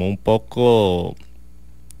como un poco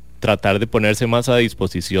tratar de ponerse más a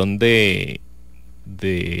disposición de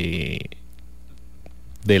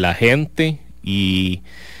la gente y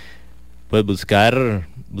pues buscar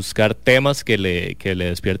temas que le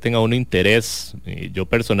despierten a uno interés. Yo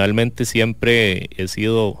personalmente siempre he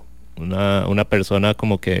sido una persona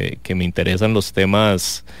como que me interesan los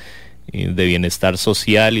temas de bienestar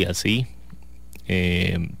social y así,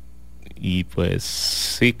 y pues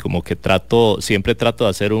sí, como que siempre trato de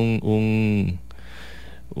hacer un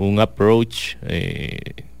approach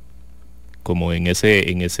como en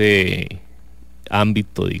ese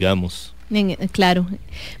ámbito, digamos. Claro,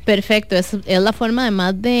 perfecto, es la forma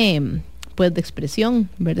además de expresión,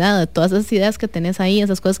 ¿verdad? De todas esas ideas que tenés ahí,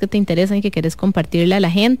 esas cosas que te interesan y que querés compartirle a la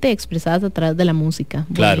gente, expresadas a través de la música.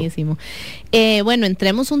 Claro. Buenísimo. Bueno,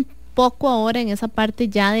 entremos un poco ahora en esa parte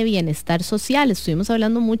ya de bienestar social. Estuvimos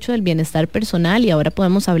hablando mucho del bienestar personal y ahora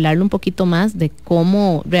podemos hablarle un poquito más de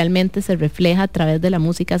cómo realmente se refleja a través de la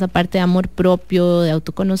música esa parte de amor propio, de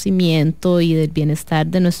autoconocimiento y del bienestar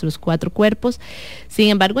de nuestros 4 cuerpos. Sin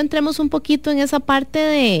embargo, entremos un poquito en esa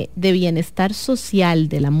parte de bienestar social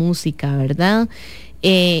de la música, ¿verdad?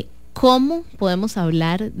 ¿cómo podemos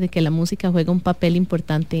hablar de que la música juega un papel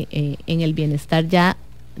importante en el bienestar ya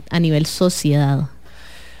a nivel sociedad?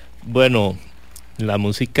 Bueno, la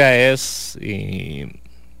música es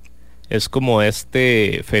como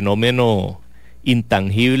este fenómeno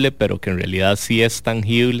intangible, pero que en realidad sí es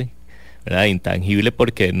tangible, ¿verdad? Intangible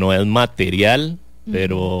porque no es material,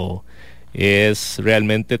 pero es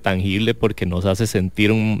realmente tangible porque nos hace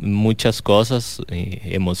sentir muchas cosas,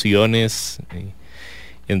 emociones.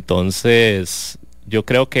 Entonces, yo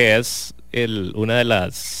creo que es una de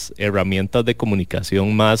las herramientas de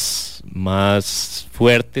comunicación más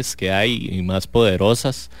fuertes que hay y más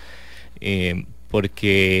poderosas,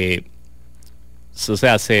 porque, o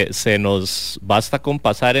sea, se nos basta con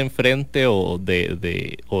pasar enfrente o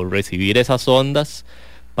recibir esas ondas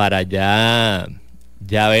para ya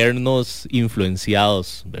vernos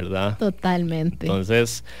influenciados, ¿verdad? Totalmente.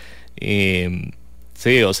 Entonces,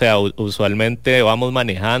 sí, o sea, usualmente vamos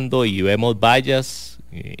manejando y vemos vallas,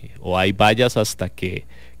 o hay vallas hasta que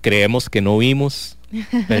creemos que no vimos,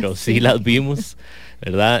 pero sí las vimos,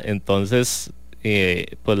 ¿verdad? Entonces,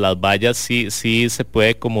 pues las vallas sí se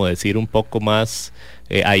puede como decir un poco más,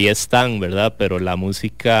 ahí están, ¿verdad? Pero la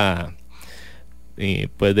música,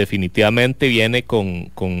 pues definitivamente viene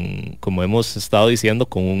como hemos estado diciendo,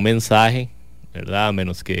 con un mensaje, ¿verdad? A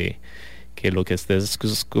menos que lo que estés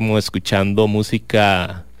es como escuchando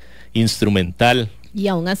música instrumental. Y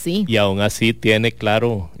aún así tiene,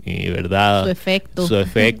 claro, ¿verdad? Su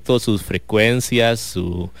efecto, sus frecuencias,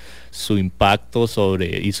 su impacto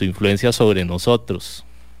y su influencia sobre nosotros.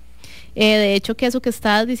 De hecho, que eso que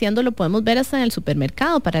estabas diciendo lo podemos ver hasta en el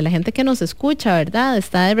supermercado, para la gente que nos escucha, ¿verdad?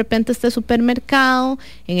 Está de repente este supermercado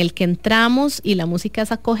en el que entramos y la música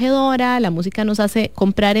es acogedora, la música nos hace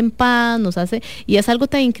comprar en paz, y es algo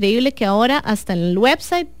tan increíble que ahora hasta en el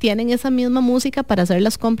website tienen esa misma música para hacer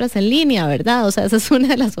las compras en línea, ¿verdad? O sea, esa es una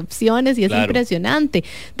de las opciones y es impresionante.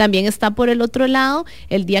 También está por el otro lado,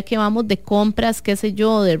 el día que vamos de compras, qué sé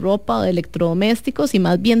yo, de ropa o de electrodomésticos, y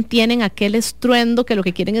más bien tienen aquel estruendo que lo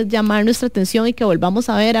que quieren es llamar nuestra atención y que volvamos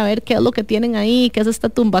a ver qué es lo que tienen ahí, qué es esta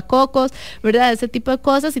tumbacocos, ¿verdad? Ese tipo de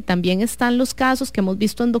cosas. Y también están los casos que hemos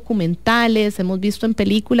visto en documentales, hemos visto en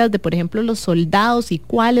películas de, por ejemplo, los soldados y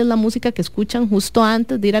cuál es la música que escuchan justo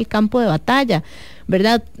antes de ir al campo de batalla,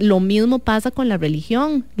 ¿verdad? Lo mismo pasa con la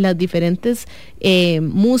religión, las diferentes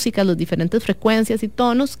músicas, las diferentes frecuencias y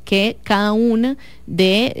tonos que cada una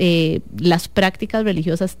de las prácticas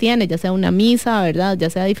religiosas tiene, ya sea una misa, ¿verdad? Ya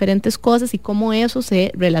sea diferentes cosas, y cómo eso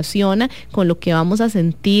se relaciona con lo que vamos a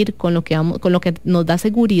sentir, con lo que nos da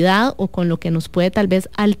seguridad o con lo que nos puede tal vez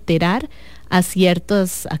alterar a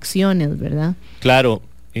ciertas acciones, ¿verdad? Claro,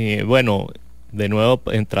 bueno, de nuevo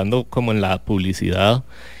entrando como en la publicidad,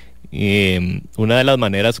 una de las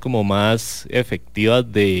maneras como más efectivas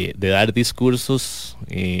de dar discursos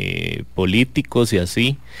políticos y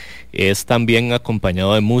así es también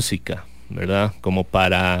acompañado de música, ¿verdad? Como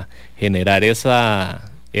para generar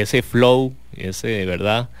ese flow,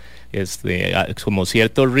 ¿verdad? Como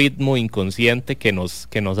cierto ritmo inconsciente que nos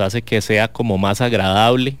hace que sea como más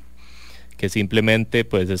agradable que simplemente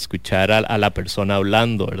pues escuchar a la persona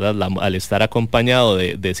hablando, ¿verdad? Al estar acompañado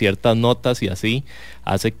de ciertas notas y así,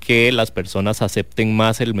 hace que las personas acepten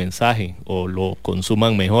más el mensaje o lo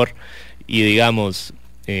consuman mejor. Y digamos,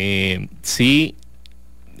 esto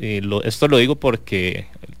lo digo porque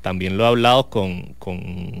también lo he hablado con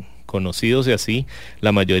conocidos y así,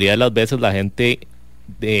 la mayoría de las veces la gente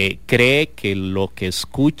cree que lo que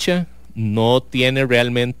escucha no tiene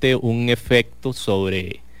realmente un efecto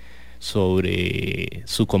sobre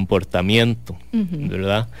su comportamiento,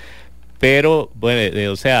 ¿verdad? Pero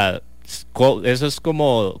bueno, o sea, eso es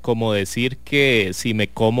como decir que si me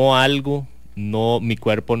como algo, mi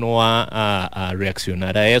cuerpo no va a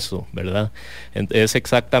reaccionar a eso, ¿verdad? Es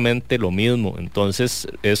exactamente lo mismo. Entonces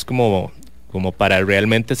es como para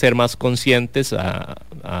realmente ser más conscientes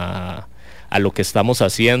a lo que estamos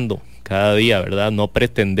haciendo cada día, ¿verdad? No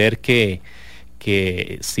pretender que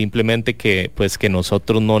simplemente que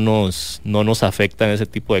nosotros no nos afectan ese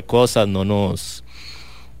tipo de cosas,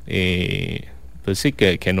 pues sí,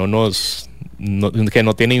 que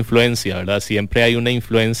no tiene influencia, ¿verdad? Siempre hay una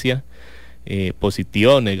influencia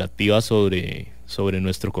positiva o negativa sobre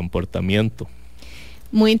nuestro comportamiento.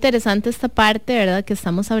 Muy interesante esta parte, ¿verdad?, que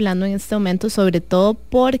estamos hablando en este momento, sobre todo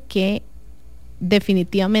porque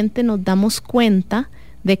definitivamente nos damos cuenta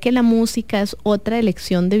de que la música es otra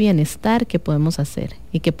elección de bienestar que podemos hacer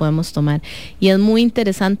y que podemos tomar. Y es muy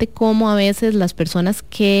interesante cómo a veces las personas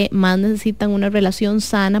que más necesitan una relación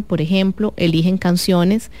sana, por ejemplo, eligen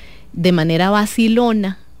canciones de manera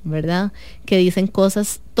vacilona, ¿verdad?, que dicen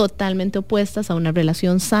cosas totalmente opuestas a una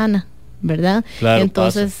relación sana, ¿verdad? Claro,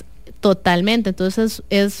 entonces Totalmente, entonces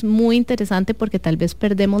es muy interesante porque tal vez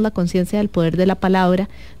perdemos la conciencia del poder de la palabra,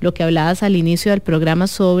 lo que hablabas al inicio del programa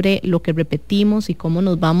sobre lo que repetimos y cómo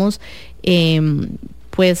nos vamos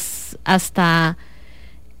pues hasta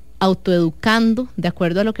autoeducando de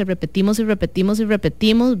acuerdo a lo que repetimos y repetimos y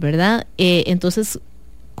repetimos, ¿verdad? Entonces,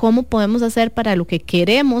 ¿cómo podemos hacer para lo que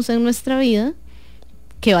queremos en nuestra vida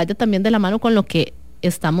que vaya también de la mano con lo que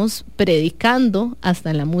estamos predicando hasta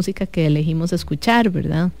en la música que elegimos escuchar,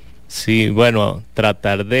 ¿verdad? Sí, bueno,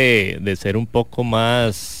 tratar de ser un poco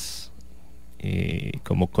más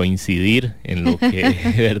como coincidir en lo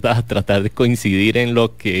que, ¿verdad? Tratar de coincidir en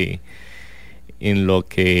lo que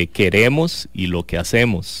queremos y lo que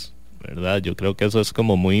hacemos, ¿verdad? Yo creo que eso es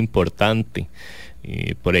como muy importante.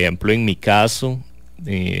 Por ejemplo, en mi caso,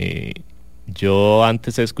 yo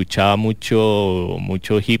antes escuchaba mucho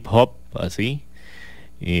hip hop, así,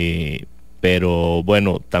 pero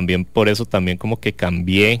bueno, también por eso también como que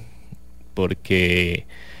cambié, porque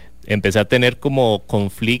empecé a tener como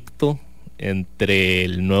conflicto entre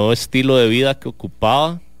el nuevo estilo de vida que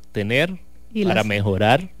ocupaba tener para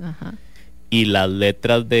mejorar. Ajá. Y las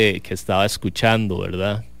letras que estaba escuchando,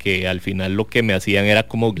 ¿verdad? Que al final lo que me hacían era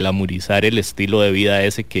como glamorizar el estilo de vida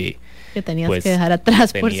ese que tenías pues, que dejar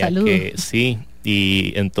atrás por salud. Sí,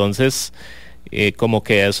 y entonces como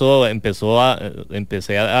que eso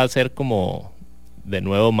empecé a hacer como de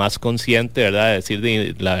nuevo más consciente, ¿verdad?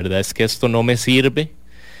 Decir, la verdad es que esto no me sirve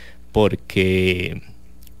porque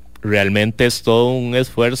realmente es todo un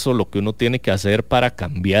esfuerzo lo que uno tiene que hacer para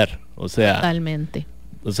cambiar. O sea, totalmente.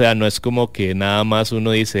 O sea, no es como que nada más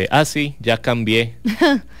uno dice, sí, ya cambié,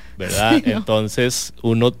 ¿verdad? Sí, no. Entonces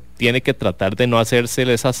uno tiene que tratar de no hacerse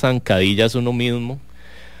esas zancadillas uno mismo,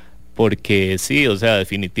 porque sí, o sea,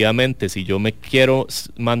 definitivamente si yo me quiero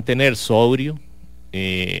mantener sobrio,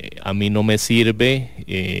 a mí no me sirve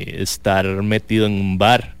estar metido en un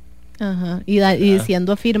bar. Ajá. Y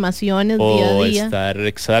diciendo afirmaciones día a día. O estar,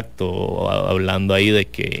 exacto, hablando ahí de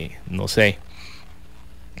que, no sé,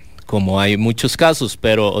 como hay muchos casos,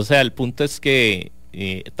 pero, o sea, el punto es que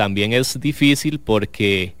también es difícil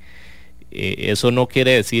porque eso no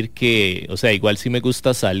quiere decir que, o sea, igual sí me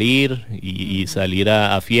gusta salir y salir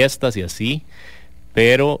a fiestas y así,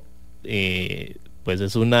 pero pues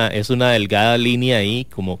es una delgada línea ahí,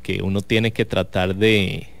 como que uno tiene que tratar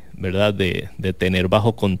de, ¿verdad?, de tener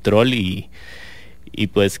bajo control y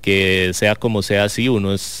pues que sea como sea así,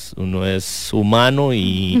 uno es humano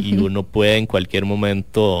y uno puede en cualquier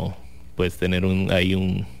momento pues tener un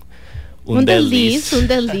desliz,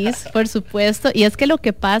 por supuesto. Y es que lo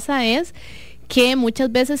que pasa es que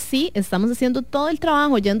muchas veces sí, estamos haciendo todo el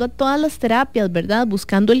trabajo, yendo a todas las terapias, ¿verdad?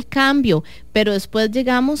 Buscando el cambio, pero después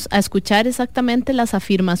llegamos a escuchar exactamente las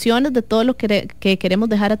afirmaciones de todo lo que queremos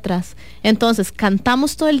dejar atrás. Entonces,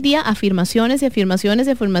 cantamos todo el día afirmaciones y afirmaciones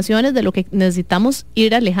y afirmaciones de lo que necesitamos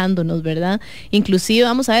ir alejándonos, ¿verdad? Inclusive,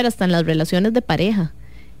 vamos a ver, hasta en las relaciones de pareja.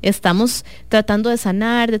 Estamos tratando de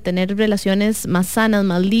sanar, de tener relaciones más sanas,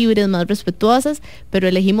 más libres, más respetuosas, pero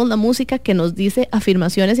elegimos la música que nos dice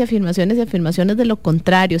afirmaciones y afirmaciones y afirmaciones de lo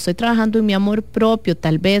contrario. Estoy trabajando en mi amor propio,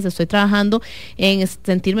 tal vez, estoy trabajando en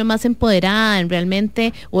sentirme más empoderada, en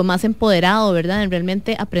realmente, o más empoderado, ¿verdad? En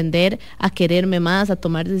realmente aprender a quererme más, a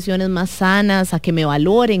tomar decisiones más sanas, a que me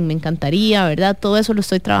valoren, me encantaría, ¿verdad? Todo eso lo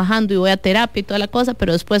estoy trabajando y voy a terapia y toda la cosa,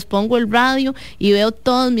 pero después pongo el radio y veo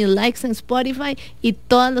todos mis likes en Spotify y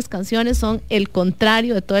todas las canciones son el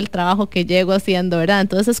contrario de todo el trabajo que llego haciendo, ¿verdad?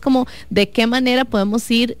 Entonces es como de qué manera podemos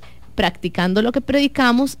ir practicando lo que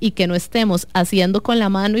predicamos y que no estemos haciendo con la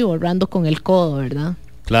mano y borrando con el codo, ¿verdad?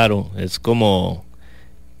 Claro, es como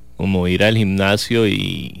ir al gimnasio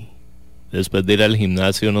y después de ir al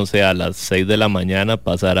gimnasio, no sé, a las 6 de la mañana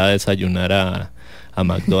pasar a desayunar a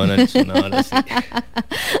McDonald's, una hora así.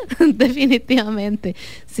 Definitivamente,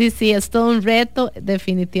 sí, es todo un reto,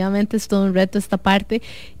 definitivamente es todo un reto esta parte.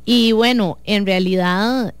 Y bueno, en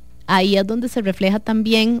realidad ahí es donde se refleja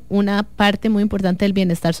también una parte muy importante del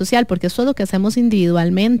bienestar social, porque eso es lo que hacemos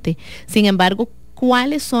individualmente. Sin embargo,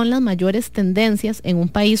 ¿cuáles son las mayores tendencias en un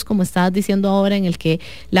país, como estabas diciendo ahora, en el que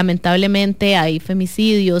lamentablemente hay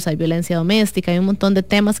femicidios, hay violencia doméstica, hay un montón de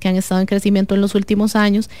temas que han estado en crecimiento en los últimos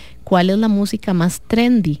años? ¿Cuál es la música más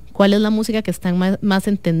trendy? ¿Cuál es la música que está más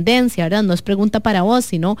en tendencia, verdad? No es pregunta para vos,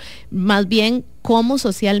 sino más bien cómo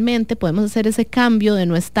socialmente podemos hacer ese cambio de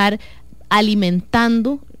no estar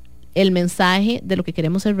alimentando el mensaje de lo que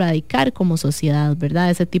queremos erradicar como sociedad, ¿verdad?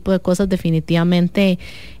 Ese tipo de cosas definitivamente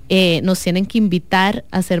nos tienen que invitar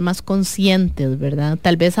a ser más conscientes, ¿verdad?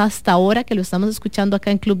 Tal vez hasta ahora que lo estamos escuchando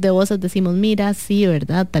acá en Club de Voces decimos, mira, sí,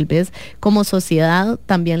 ¿verdad? Tal vez como sociedad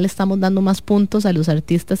también le estamos dando más puntos a los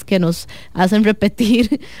artistas que nos hacen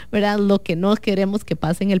repetir, ¿verdad? Lo que no queremos que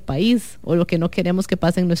pase en el país o lo que no queremos que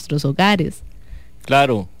pase en nuestros hogares.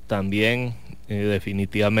 Claro, también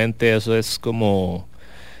definitivamente eso es como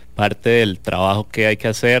parte del trabajo que hay que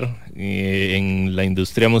hacer. En la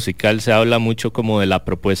industria musical se habla mucho como de la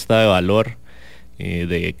propuesta de valor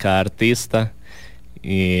de cada artista.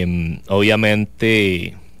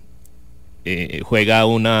 Obviamente juega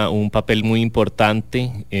un papel muy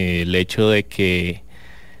importante el hecho de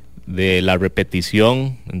la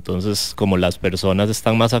repetición. Entonces, como las personas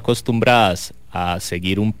están más acostumbradas a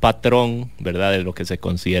seguir un patrón, ¿verdad?, de lo que se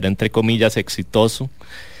considera entre comillas exitoso,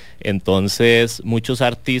 entonces muchos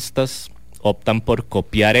artistas optan por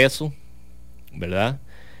copiar eso, ¿verdad?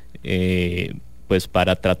 Pues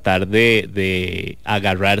para tratar de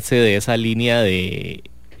agarrarse de esa línea de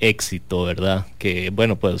éxito, ¿verdad? Que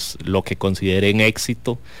bueno, pues lo que consideren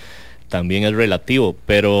éxito también es relativo,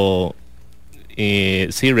 pero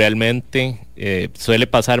sí, realmente suele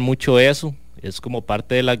pasar mucho eso. Es como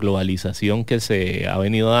parte de la globalización que se ha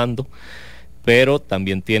venido dando, pero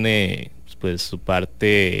también tiene pues su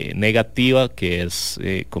parte negativa, que es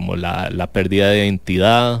como la pérdida de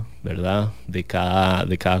identidad, ¿verdad?, de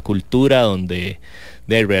cada cultura, donde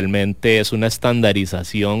realmente es una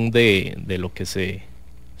estandarización de lo que se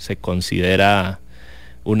considera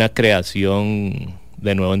una creación,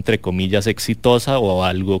 de nuevo entre comillas, exitosa, o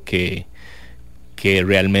algo que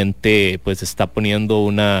realmente pues está poniendo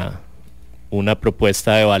una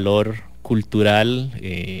propuesta de valor cultural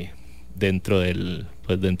dentro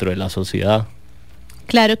de la sociedad.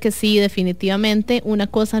 Claro que sí, definitivamente una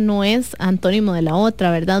cosa no es antónimo de la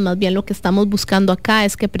otra, ¿verdad? Más bien lo que estamos buscando acá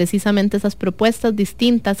es que precisamente esas propuestas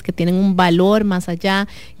distintas que tienen un valor más allá,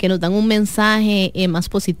 que nos dan un mensaje más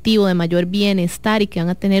positivo, de mayor bienestar, y que van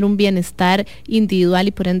a tener un bienestar individual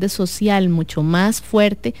y por ende social mucho más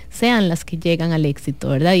fuerte, sean las que llegan al éxito,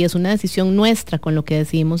 ¿verdad? Y es una decisión nuestra con lo que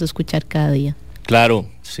decidimos escuchar cada día. Claro,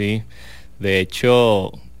 sí. De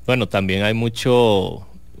hecho, bueno, también hay mucho...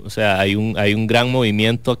 O sea, hay un gran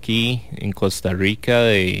movimiento aquí en Costa Rica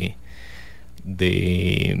de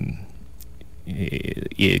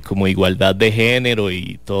como igualdad de género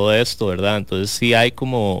y todo esto, ¿verdad? Entonces sí hay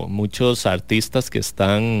como muchos artistas que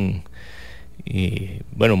están,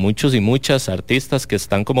 bueno, muchos y muchas artistas que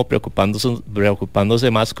están como preocupándose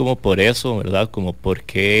más como por eso, ¿verdad? Como por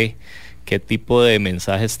qué tipo de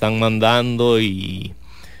mensaje están mandando y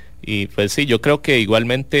pues sí, yo creo que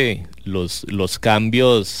igualmente los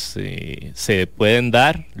cambios se pueden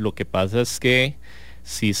dar. Lo que pasa es que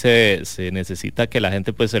sí se necesita que la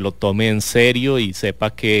gente pues se lo tome en serio y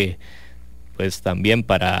sepa que pues también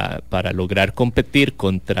para lograr competir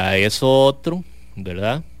contra eso otro,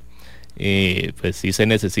 ¿verdad? Pues sí se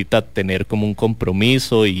necesita tener como un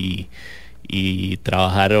compromiso y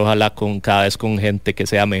trabajar ojalá cada vez con gente que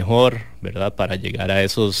sea mejor, ¿verdad? Para llegar a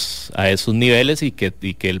esos niveles y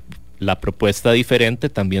que la propuesta diferente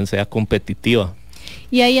también sea competitiva.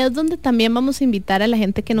 Y ahí es donde también vamos a invitar a la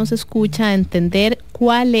gente que nos escucha a entender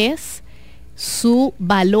cuál es su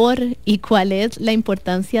valor y cuál es la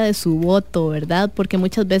importancia de su voto, ¿verdad? Porque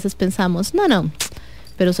muchas veces pensamos, no,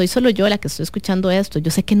 pero soy solo yo la que estoy escuchando esto, yo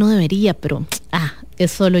sé que no debería, pero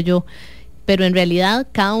es solo yo. Pero en realidad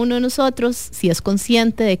cada uno de nosotros, si es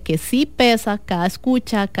consciente de que sí pesa cada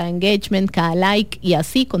escucha, cada engagement, cada like, y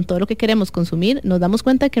así con todo lo que queremos consumir, nos damos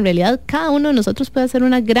cuenta que en realidad cada uno de nosotros puede hacer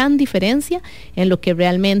una gran diferencia en lo que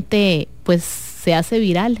realmente pues se hace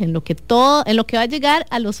viral, en lo que va a llegar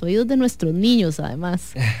a los oídos de nuestros niños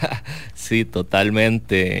además. Sí,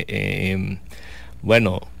 totalmente.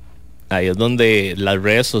 Bueno, ahí es donde las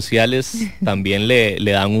redes sociales también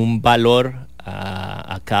le dan un valor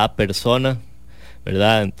a cada persona,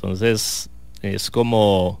 ¿verdad? Entonces es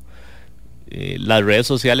como las redes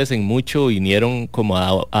sociales en mucho vinieron como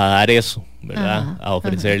a dar eso, ¿verdad? A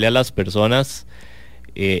ofrecerle a las personas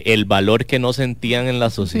el valor que no sentían en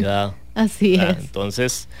la sociedad. Así ¿verdad? es.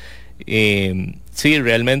 Entonces sí,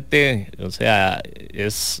 realmente, o sea,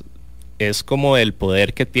 es como el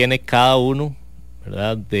poder que tiene cada uno,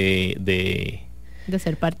 ¿verdad? De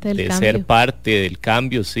ser parte del cambio. De ser parte del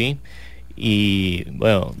cambio, sí. Y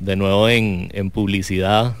bueno, de nuevo en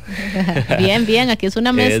publicidad. Bien, aquí es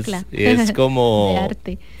una mezcla. Es como... de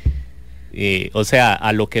arte. O sea,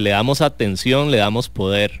 a lo que le damos atención le damos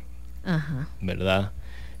poder. Ajá. ¿Verdad?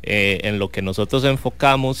 En lo que nosotros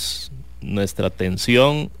enfocamos nuestra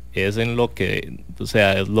atención es en lo que, o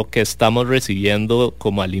sea, es lo que estamos recibiendo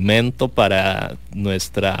como alimento para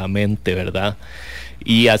nuestra mente, ¿verdad?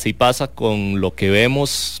 Y así pasa con lo que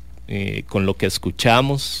vemos, con lo que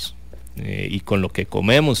escuchamos, y con lo que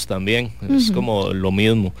comemos también. Es como lo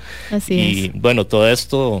mismo. Así es. Bueno, todo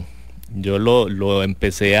esto yo lo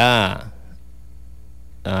empecé a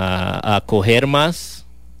coger más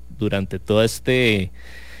durante todo este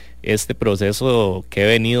proceso que he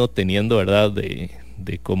venido teniendo, ¿verdad?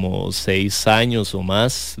 De como 6 años o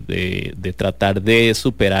más, de tratar de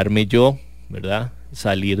superarme yo, ¿verdad?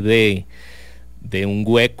 Salir de un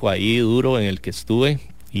hueco ahí duro en el que estuve,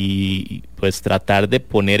 y pues tratar de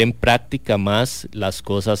poner en práctica más las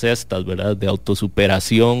cosas estas, ¿verdad? De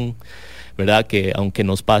autosuperación, ¿verdad? Que aunque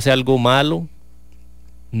nos pase algo malo,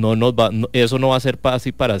 eso no va a ser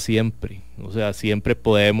así para siempre. O sea, siempre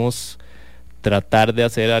podemos tratar de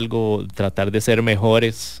hacer algo, tratar de ser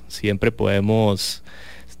mejores, siempre podemos,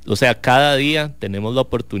 o sea, cada día tenemos la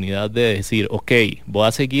oportunidad de decir, ok, voy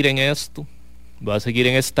a seguir en esto, voy a seguir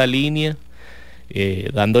en esta línea,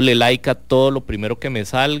 dándole like a todo lo primero que me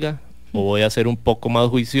salga, o voy a ser un poco más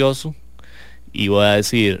juicioso y voy a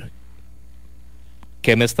decir,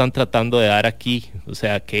 ¿qué me están tratando de dar aquí? O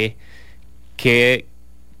sea, ¿a qué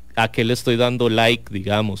le estoy dando like,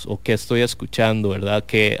 digamos, o qué estoy escuchando, ¿verdad?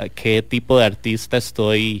 ¿Qué tipo de artista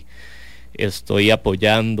estoy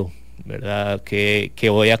apoyando, ¿verdad? ¿Qué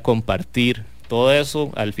voy a compartir? Todo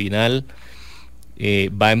eso al final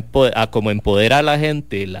va a como empoderar a la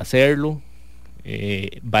gente el hacerlo,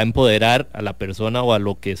 va a empoderar a la persona o a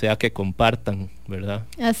lo que sea que compartan, ¿verdad?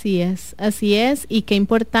 Así es, y qué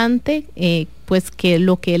importante pues que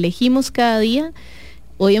lo que elegimos cada día,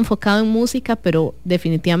 hoy enfocado en música, pero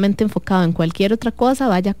definitivamente enfocado en cualquier otra cosa,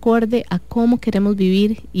 vaya acorde a cómo queremos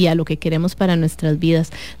vivir y a lo que queremos para nuestras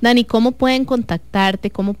vidas. Dani, ¿cómo pueden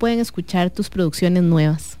contactarte? ¿Cómo pueden escuchar tus producciones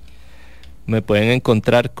nuevas? Me pueden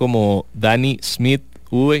encontrar como Dany Smith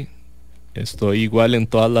V. Estoy igual en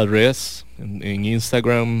todas las redes, en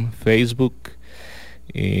Instagram, Facebook,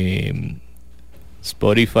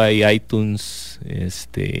 Spotify, iTunes,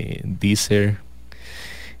 Deezer,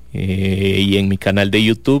 y en mi canal de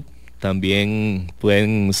YouTube también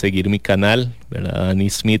pueden seguir mi canal, ¿verdad? Dany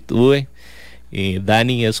Smith V.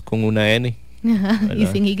 Dany es con una N. Ajá, y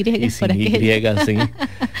sin Y, y por sin Y, sí.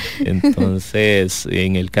 Entonces,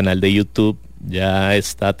 en el canal de YouTube ya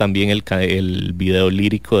está también el video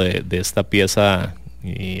lírico de esta pieza,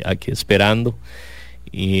 aquí esperando,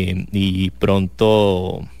 y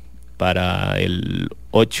pronto para el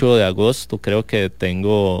 8 de agosto creo que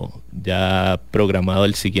tengo ya programado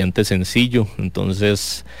el siguiente sencillo.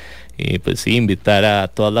 Entonces pues sí, invitar a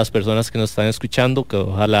todas las personas que nos están escuchando que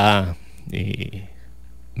ojalá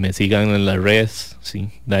me sigan en las redes, sí,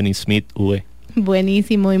 Dany Smith V.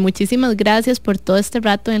 Buenísimo, y muchísimas gracias por todo este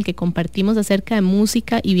rato en el que compartimos acerca de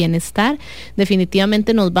música y bienestar.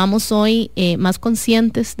 Definitivamente nos vamos hoy más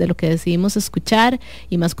conscientes de lo que decidimos escuchar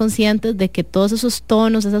y más conscientes de que todos esos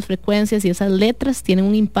tonos, esas frecuencias y esas letras tienen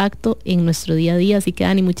un impacto en nuestro día a día. Así que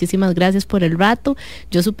Dani, muchísimas gracias por el rato.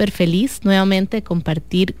 Yo súper feliz nuevamente de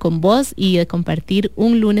compartir con vos y de compartir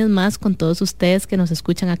un lunes más con todos ustedes que nos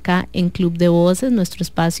escuchan acá en Club de Voces, nuestro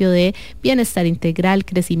espacio de bienestar integral,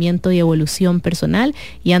 crecimiento y evolución personal.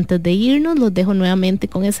 Y antes de irnos, los dejo nuevamente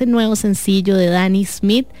con ese nuevo sencillo de Dany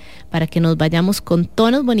Smith para que nos vayamos con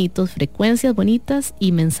tonos bonitos, frecuencias bonitas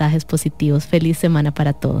y mensajes positivos. Feliz semana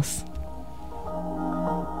para todos.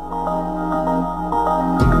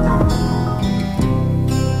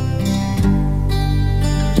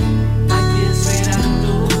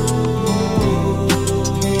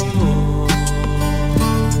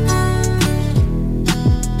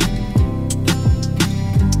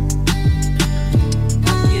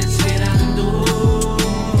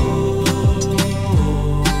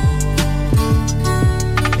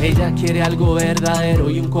 Ella quiere algo verdadero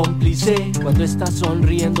y un cómplice. Cuando está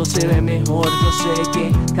sonriendo se ve mejor. Yo sé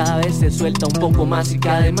que cada vez se suelta un poco más y que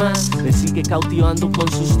además me sigue cautivando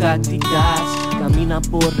con sus tácticas. Camina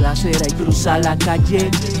por la acera y cruza la calle.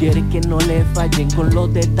 Quiere que no le fallen con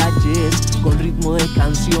los detalles. Con ritmo de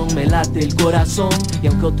canción me late el corazón. Y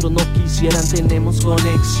aunque otros no quisieran, tenemos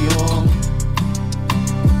conexión.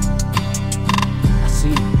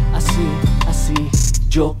 Así,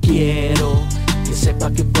 yo quiero que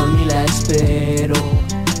sepa que por mí la espero.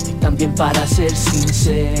 Y también para ser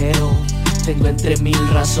sincero, tengo entre 1000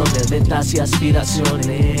 razones, metas y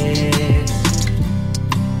aspiraciones.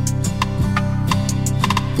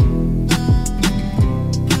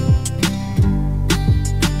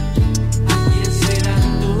 ¿A quién será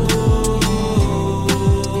tú?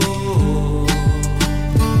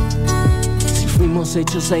 Si fuimos Fuimos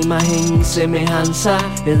hechos a imagen y semejanza,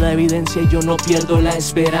 es la evidencia y yo no pierdo la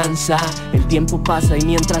esperanza. El tiempo pasa y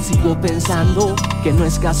mientras sigo pensando que no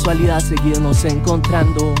es casualidad seguirnos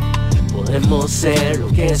encontrando. Podemos ser lo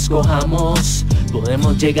que escojamos,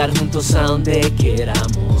 podemos llegar juntos a donde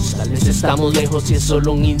queramos. Tal vez estamos lejos y es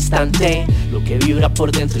solo un instante, lo que vibra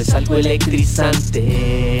por dentro es algo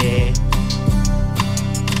electrizante.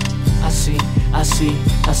 Así, así,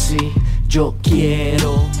 así, yo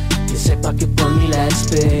quiero que sepa que por mí la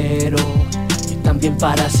espero. Y también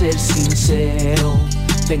para ser sincero,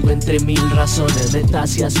 tengo entre mil razones,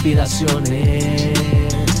 metas y aspiraciones.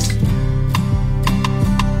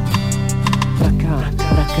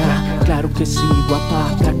 Pra acá, claro que sí,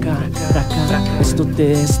 guapa, pra acá, esto te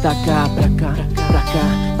destaca, pra acá,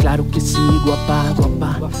 claro que sí, guapa,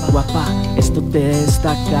 guapa, guapa, esto te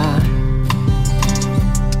destaca.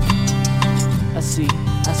 Así,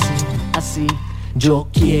 así, así, yo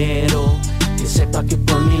quiero que sepa que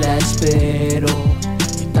por mí la espero.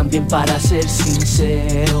 Y también para ser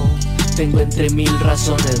sincero, tengo entre mil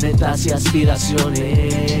razones, metas y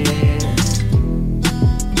aspiraciones.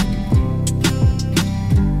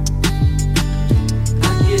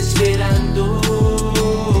 Aquí esperando,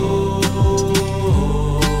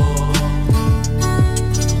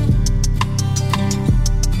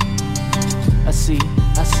 así,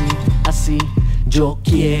 así, así, yo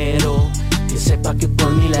quiero que sepa que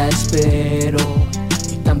por mí la espero.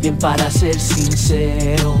 Y también para ser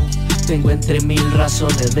sincero, tengo entre mil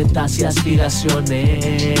razones, metas y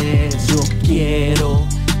aspiraciones. Yo quiero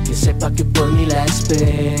que sepa que por mí la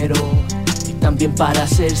espero. Y también para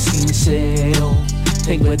ser sincero,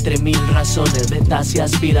 tengo entre mil razones, metas y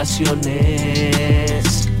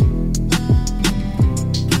aspiraciones.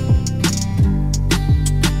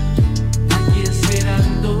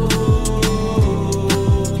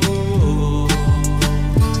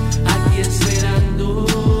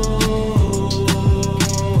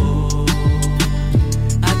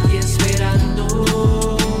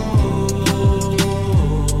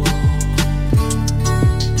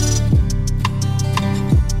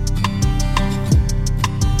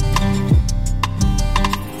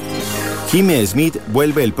 Dany Smith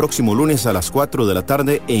vuelve el próximo lunes a las 4 de la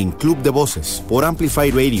tarde en Club de Voces por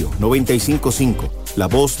Amplify Radio 955, la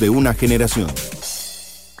voz de una generación.